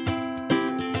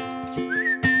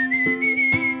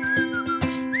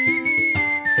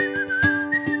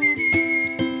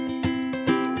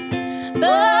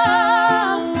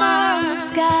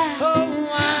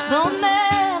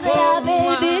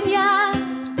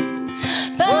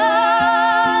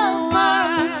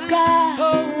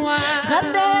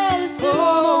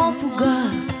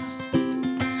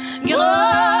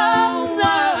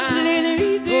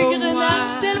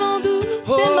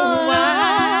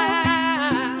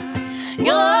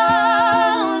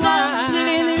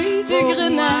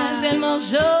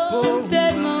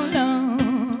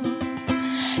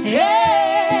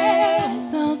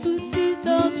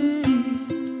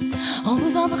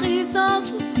 Sans souci, sans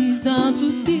souci, sans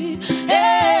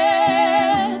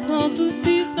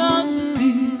souci, sans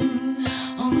souci,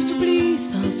 on vous oublie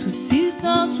sans souci,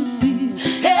 sans souci,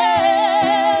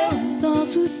 sans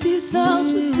souci, sans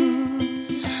souci,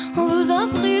 on vous en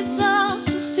prie sans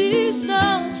souci,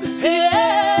 sans souci,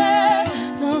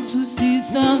 sans souci,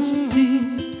 sans souci,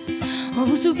 on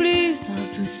vous oublie sans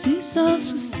souci, sans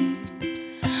souci,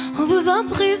 on vous en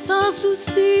prie sans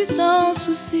souci, sans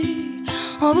souci.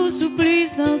 On vous supplie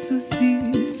sans souci,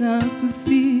 sans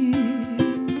souci.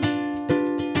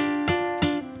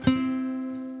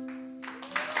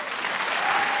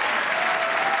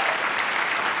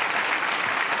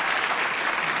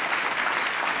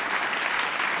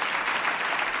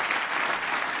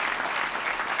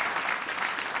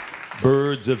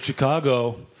 Birds of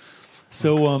Chicago.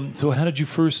 So how did you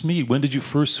first meet? When did you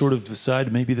first sort of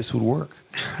decide maybe this would work?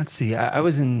 Let's see. I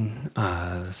was in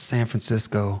San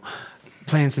Francisco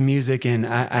playing some music, and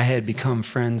I had become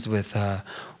friends with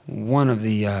one of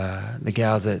the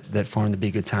gals that formed the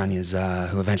Big Tanyas,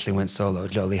 who eventually went solo,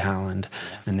 Jolie Holland.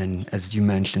 And then, as you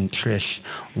mentioned, Trish,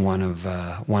 one of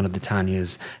the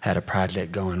Tanyas, had a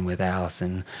project going with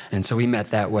Allison. And so we met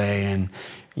that way, and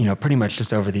pretty much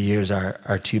just over the years,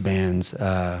 our two bands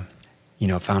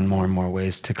found more and more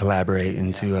ways to collaborate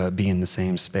and to be in the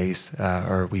same space,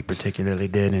 or we particularly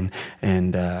did,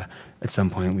 and at some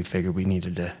point we figured we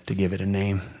needed to give it a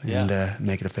name and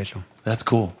make it official. That's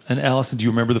cool. And Allison, do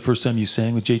you remember the first time you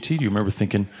sang with JT? Do you remember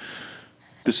thinking,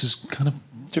 this is kind of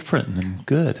different and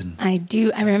good? And I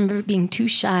do. I remember being too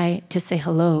shy to say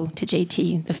hello to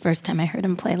JT the first time I heard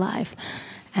him play live.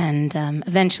 And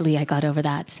eventually I got over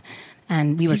that.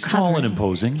 And we were He's tall and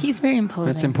imposing. He's very imposing.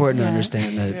 It's important to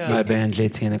understand that my band,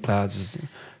 JT and the Clouds, was a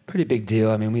pretty big deal.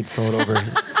 I mean, we'd sold over,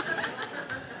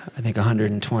 I think,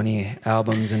 120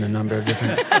 albums in a number of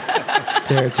different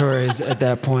territories at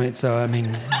that point. So, I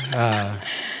mean...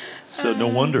 so no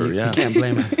wonder, you can't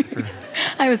blame her for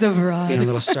I was overawed. being a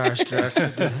little starstruck.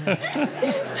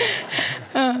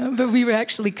 But we were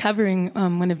actually covering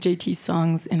one of JT's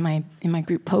songs in my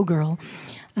group Po Girl,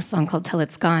 a song called Till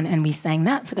It's Gone, and we sang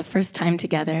that for the first time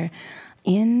together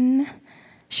in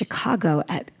Chicago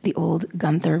at the old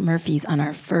Gunther Murphy's on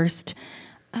our first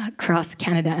cross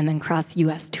Canada and then cross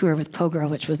US tour with Po Girl,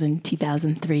 which was in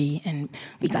 2003, and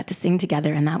we got to sing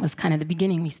together, and that was kind of the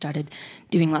beginning. We started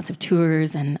doing lots of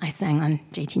tours, and I sang on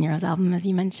JT Nero's album, as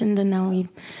you mentioned, and now we've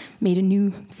made a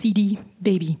new CD,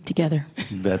 Baby, together.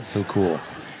 That's so cool.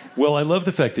 Well, I love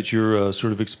the fact that you're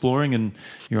sort of exploring and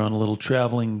you're on a little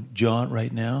traveling jaunt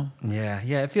right now. Yeah,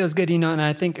 it feels good, and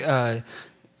I think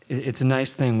it's a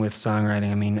nice thing with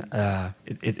songwriting. I mean,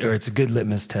 it's a good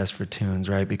litmus test for tunes,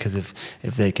 right? Because if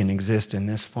they can exist in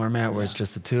this format where it's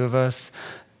just the two of us,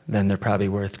 then they're probably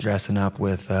worth dressing up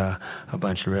with a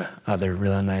bunch of other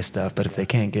really nice stuff. But if they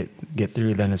can't get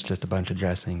through, then it's just a bunch of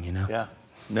dressing, Yeah.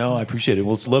 No, I appreciate it.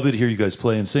 Well, it's lovely to hear you guys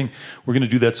play and sing. We're going to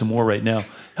do that some more right now.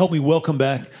 Help me welcome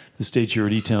back to the stage here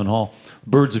at eTown Hall,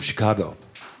 Birds of Chicago.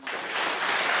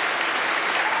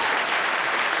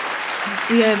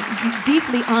 We are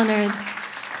deeply honored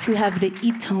to have the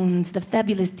E-Tones, the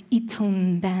fabulous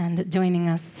E-Tone band, joining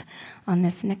us on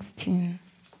this next tune.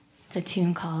 It's a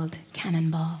tune called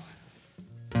Cannonball.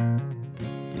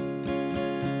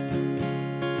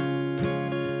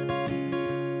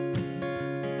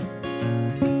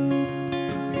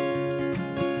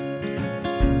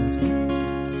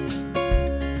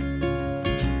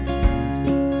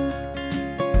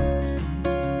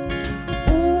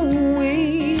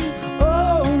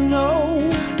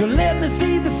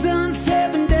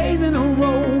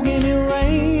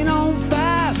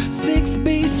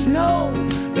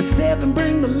 Seven,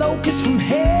 bring the locusts from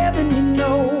heaven, you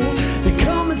know. They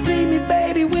come and see me,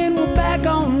 baby, when we're back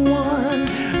on one.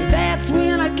 That's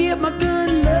when I get my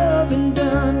good loving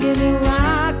done. Get me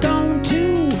rock on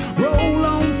 2, roll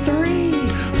on 3,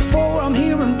 4. I'm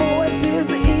hearing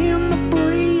voices in the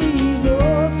breeze.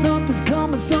 Oh, something's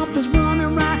coming, something's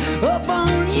running right up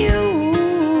on you.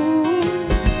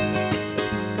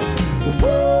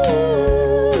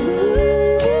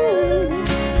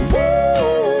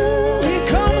 Here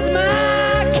comes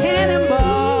my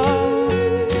cannonball.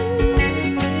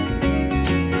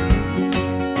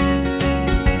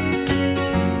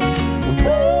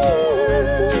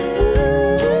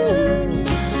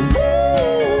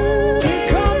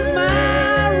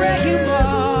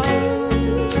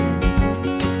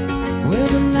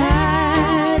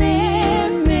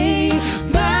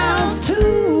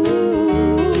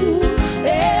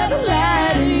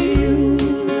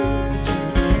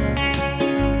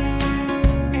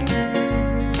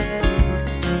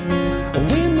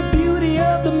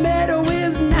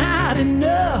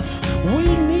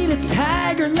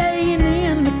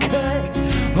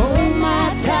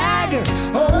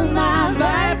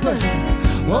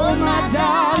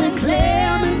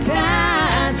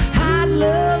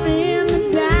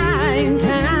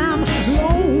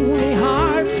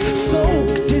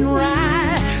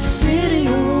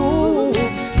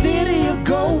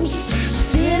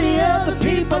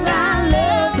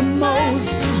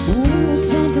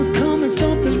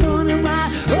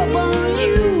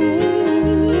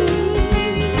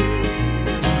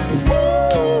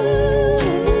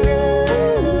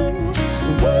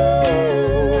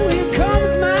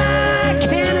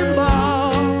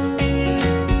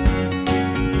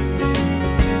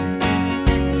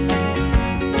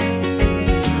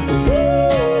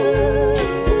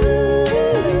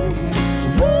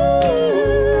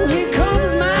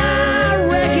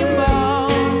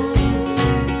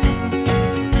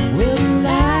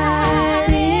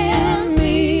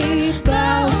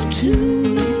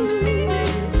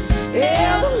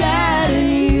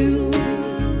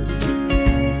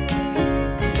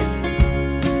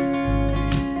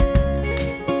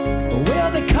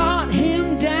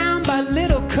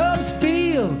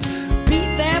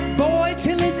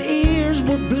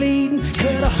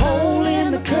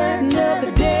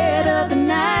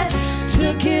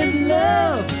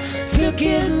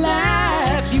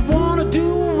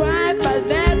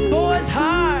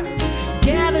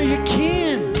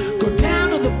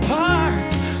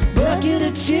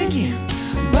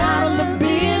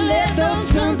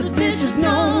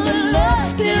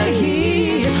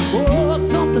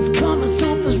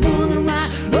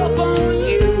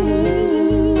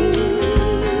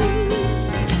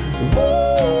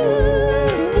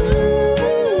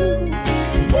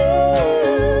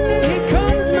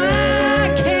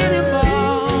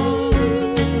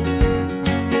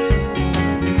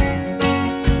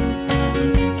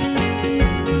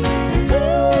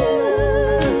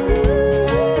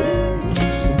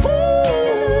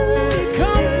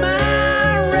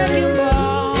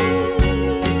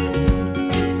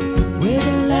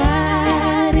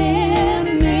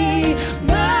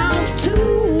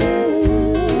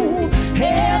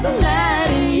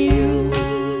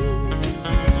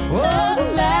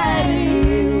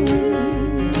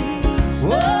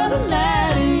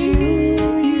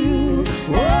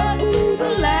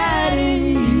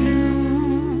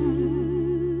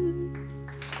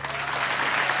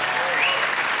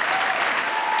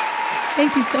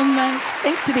 Thank you so much.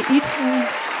 Thanks to the E-Towns.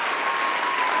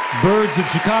 Birds of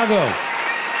Chicago.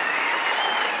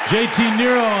 JT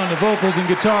Nero on the vocals and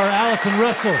guitar. Allison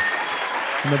Russell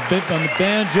on the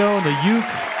banjo and the uke,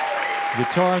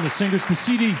 guitar and the singers. The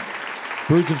CD,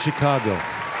 Birds of Chicago,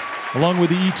 along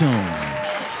with the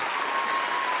E-Tones.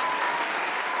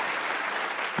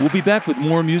 We'll be back with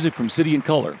more music from City and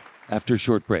Color after a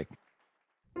short break.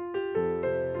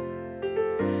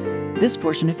 This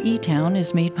portion of eTown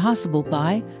is made possible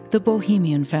by the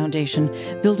Bohemian Foundation,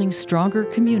 building stronger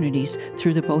communities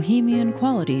through the bohemian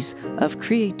qualities of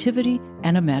creativity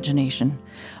and imagination.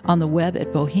 On the web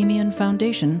at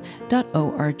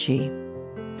bohemianfoundation.org.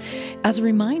 As a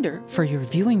reminder, for your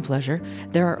viewing pleasure,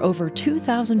 there are over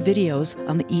 2,000 videos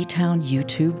on the eTown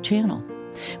YouTube channel,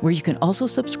 where you can also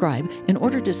subscribe in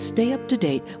order to stay up to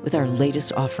date with our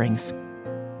latest offerings.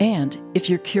 And if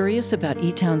you're curious about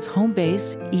eTown's home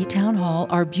base, eTown Hall,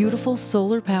 our beautiful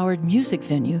solar-powered music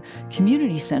venue,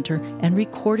 community center, and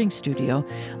recording studio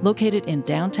located in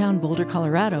downtown Boulder,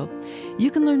 Colorado, you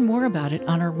can learn more about it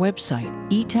on our website,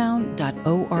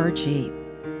 etown.org.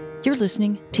 You're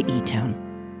listening to eTown.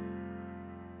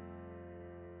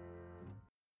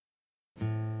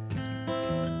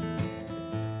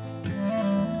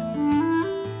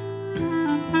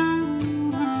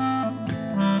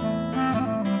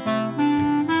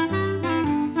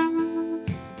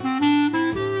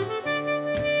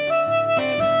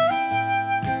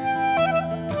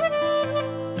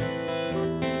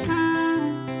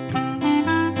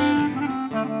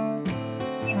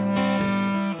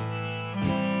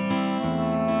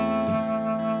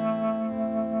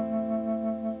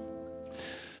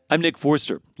 I'm Nick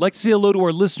Forster. I'd like to say hello to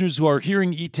our listeners who are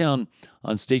hearing eTown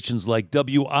on stations like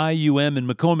WIUM in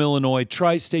Macomb, Illinois,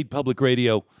 Tri-State Public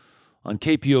Radio, on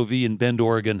KPOV in Bend,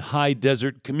 Oregon, High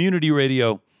Desert Community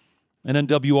Radio, and on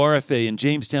WRFA in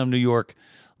Jamestown, New York,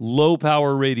 Low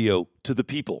Power Radio to the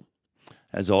people.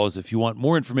 As always, if you want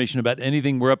more information about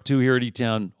anything we're up to here at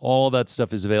eTown, all that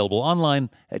stuff is available online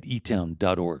at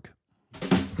etown.org.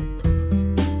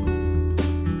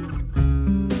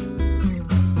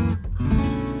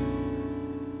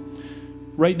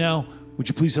 Right now, would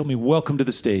you please help me welcome to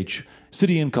the stage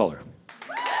City and Color.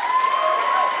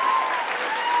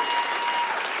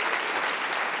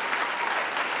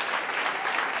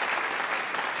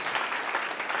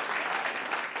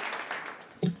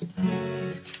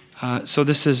 So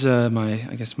this is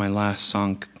my last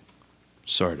song,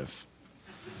 sort of.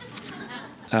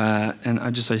 And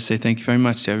I just like to say thank you very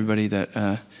much to everybody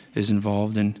that is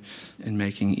involved in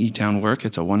making eTown work.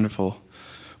 It's a wonderful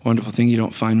thing. You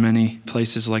don't find many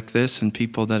places like this and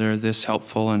people that are this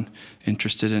helpful and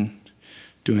interested in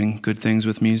doing good things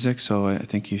with music. So I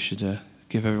think you should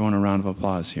give everyone a round of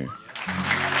applause here.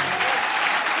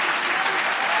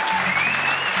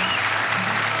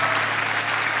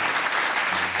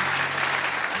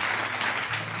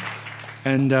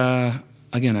 And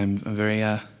again, I'm very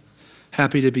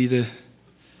happy to be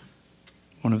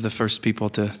one of the first people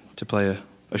to play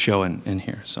a show in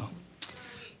here. So.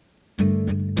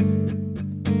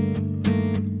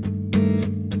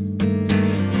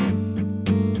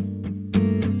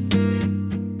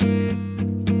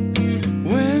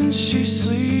 When she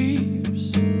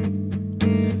sleeps,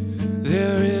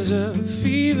 there is a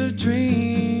fever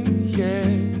dream, yeah.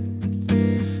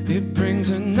 It brings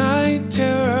a night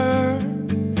terror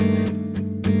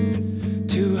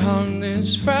to harm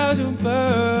this fragile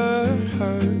bird.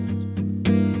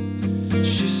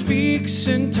 She speaks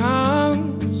in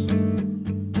tongues,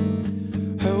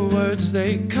 her words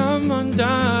they come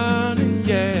undone,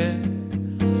 yeah.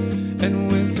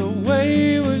 And with a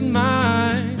wayward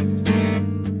mind,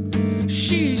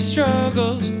 she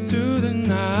struggles through the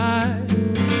night.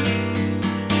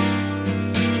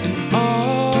 And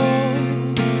all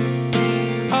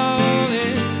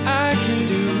that I can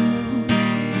do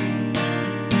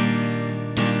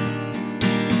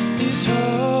is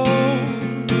hope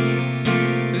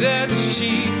that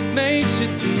she makes it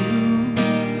through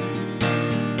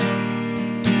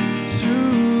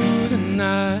the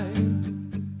night.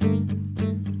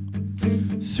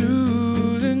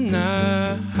 Through the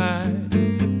night.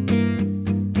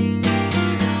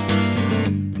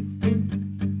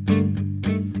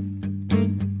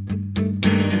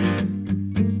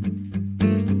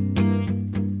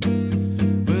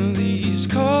 Well, these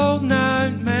cold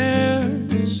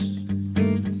nightmares,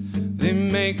 they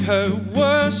make her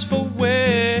worse for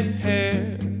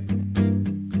wear.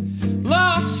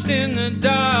 Lost in the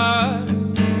dark,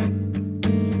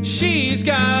 she's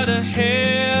got a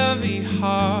heavy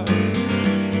heart.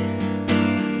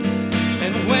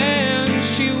 And when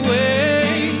she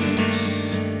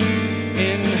wakes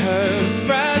in her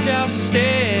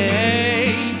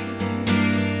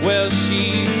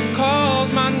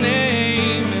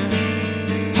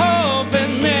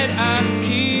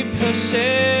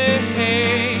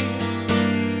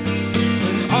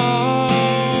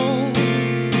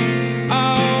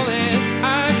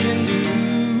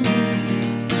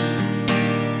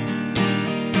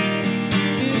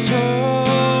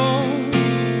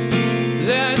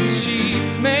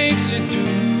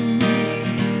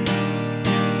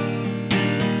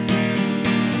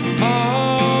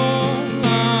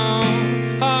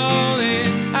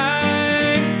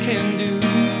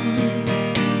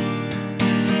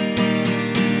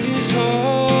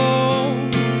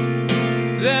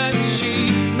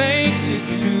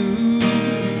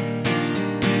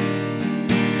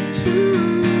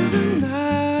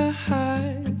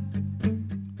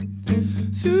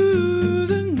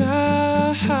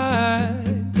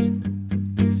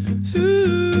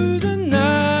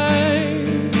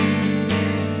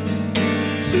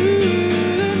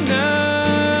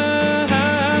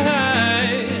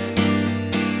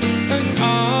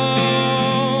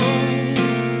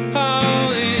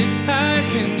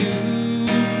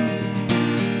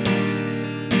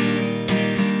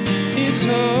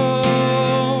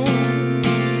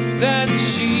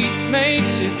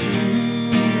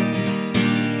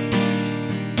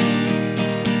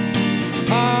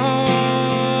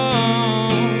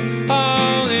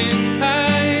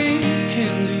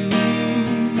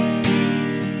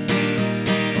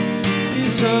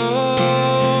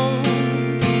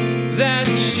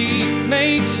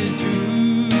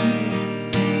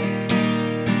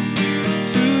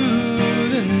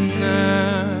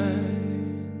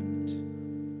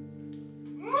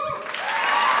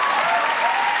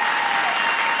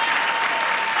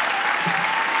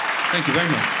Thank you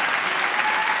very much.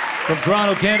 From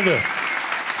Toronto, Canada,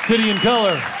 City in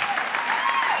Color.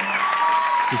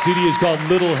 The CD is called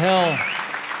Little Hell.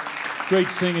 Great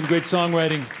singing, great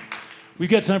songwriting. We've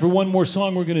got time for one more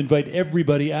song. We're going to invite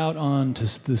everybody out onto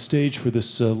the stage for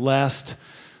this last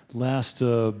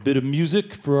bit of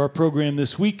music for our program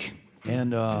this week.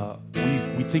 And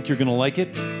we think you're going to like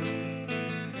it.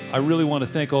 I really want to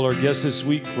thank all our guests this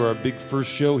week for our big first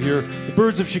show here. The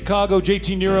Birds of Chicago,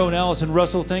 JT Nero and Allison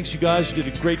Russell. Thanks, you guys. You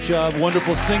did a great job.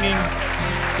 Wonderful singing.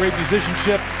 Great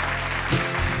musicianship.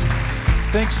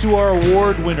 Thanks to our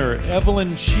award winner,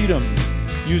 Evelyn Cheatham,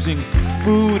 using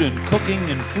food and cooking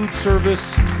and food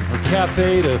service, her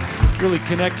cafe to really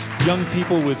connect young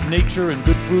people with nature and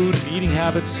good food and eating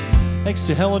habits. Thanks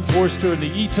to Helen Forster and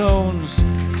the E-Tones.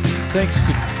 Thanks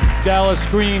to Dallas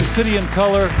Green, City in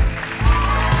Color.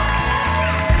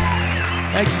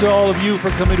 Thanks to all of you for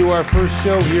coming to our first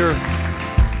show here.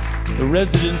 The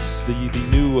residents, the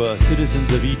new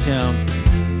citizens of E-Town.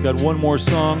 We've got one more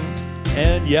song,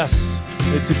 and yes,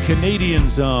 it's a Canadian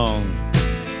song.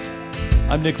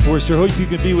 I'm Nick Forster. Hope you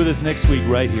can be with us next week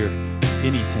right here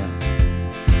in E-Town.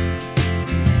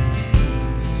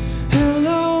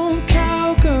 Hello,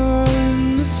 cowgirl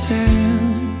in the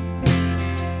sand.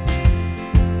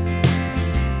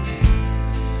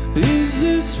 Is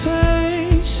this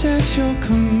place at your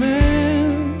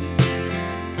command?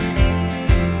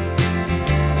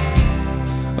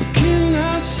 Or can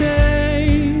I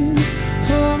say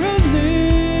for a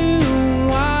little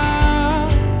while?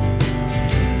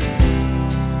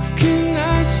 Can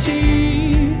I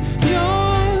see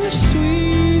your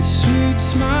sweet, sweet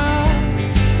smile?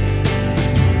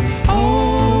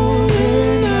 Old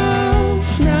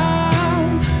enough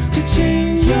now to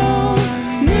change your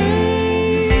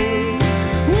name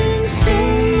when so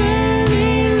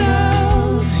many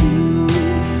love you.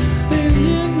 Is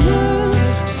it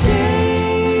the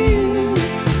same?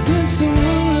 It's the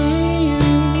one you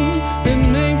that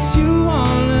makes you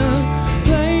wanna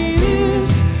play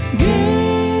this game.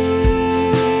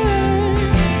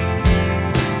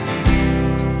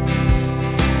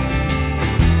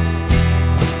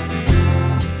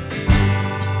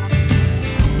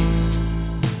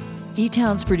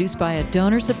 E-Town's produced by a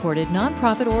donor-supported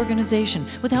nonprofit organization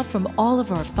with help from all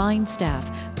of our fine staff.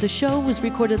 The show was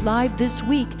recorded live this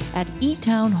week at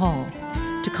eTown Hall.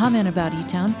 To comment about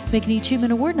E-Town, make an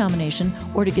E-Chievement Award nomination,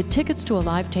 or to get tickets to a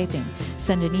live taping,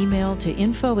 send an email to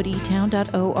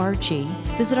info@etown.org.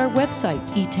 Visit our website,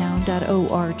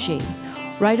 etown.org.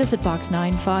 Write us at Box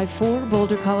 954,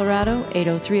 Boulder, Colorado,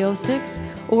 80306,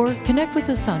 or connect with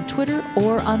us on Twitter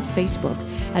or on Facebook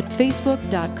at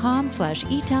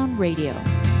facebook.com/eTownRadio.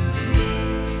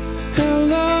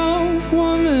 Hello,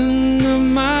 woman of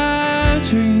my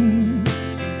dream.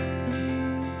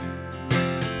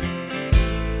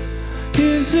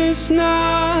 Is this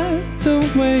not the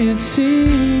way it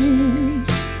seems?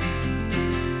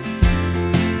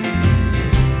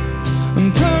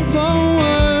 And purple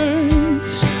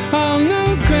words on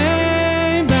the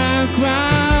gray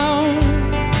background.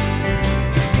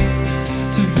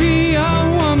 To be a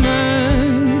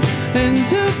woman and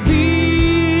to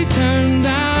be turned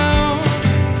down.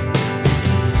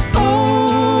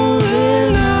 Old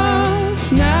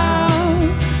enough now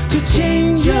to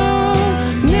change your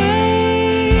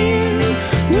name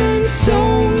when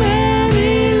so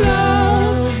many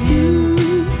love you.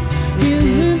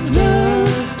 Is it the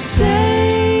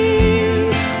same?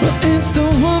 Well, it's the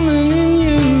woman in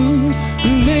you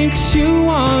who makes you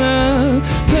wanna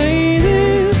play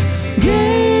this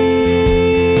game.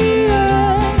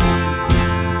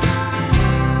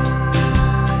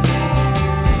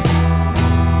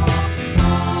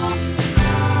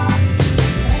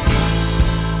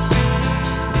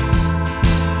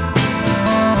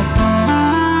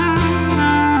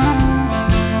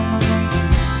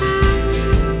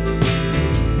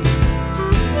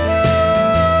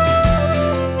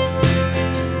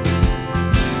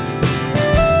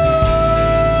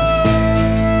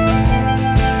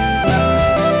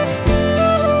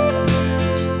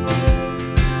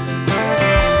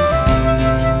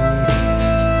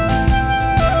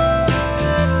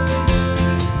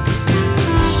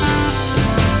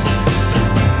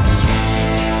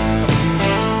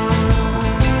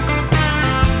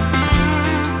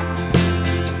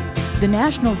 The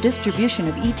national distribution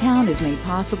of E-Town is made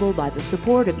possible by the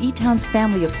support of E-Town's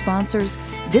family of sponsors,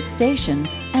 this station,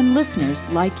 and listeners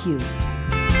like you.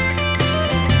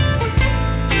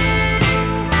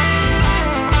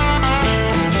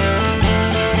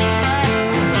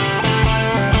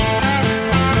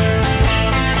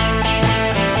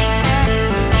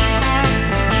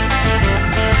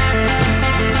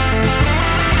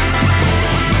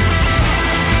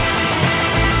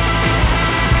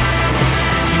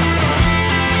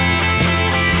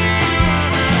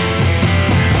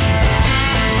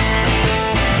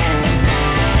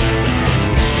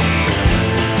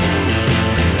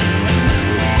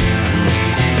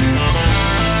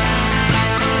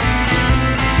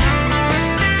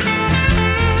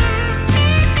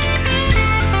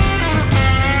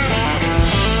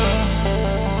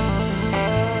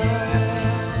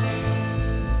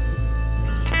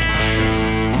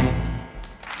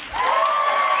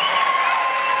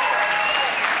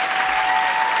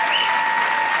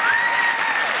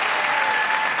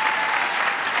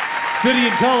 City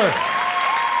in Color,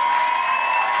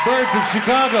 Birds of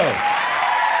Chicago,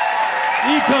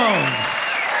 E-Town.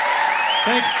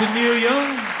 Thanks to Neil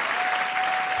Young.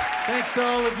 Thanks to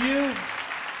all of you.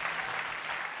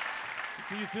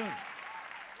 See you soon.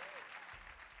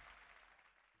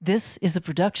 This is a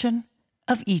production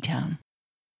of eTown.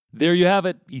 There you have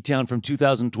it, E-Town from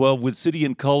 2012 with City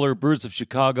in Color, Birds of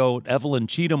Chicago, Evelyn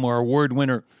Cheatham, our award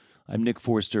winner. I'm Nick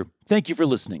Forster. Thank you for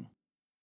listening.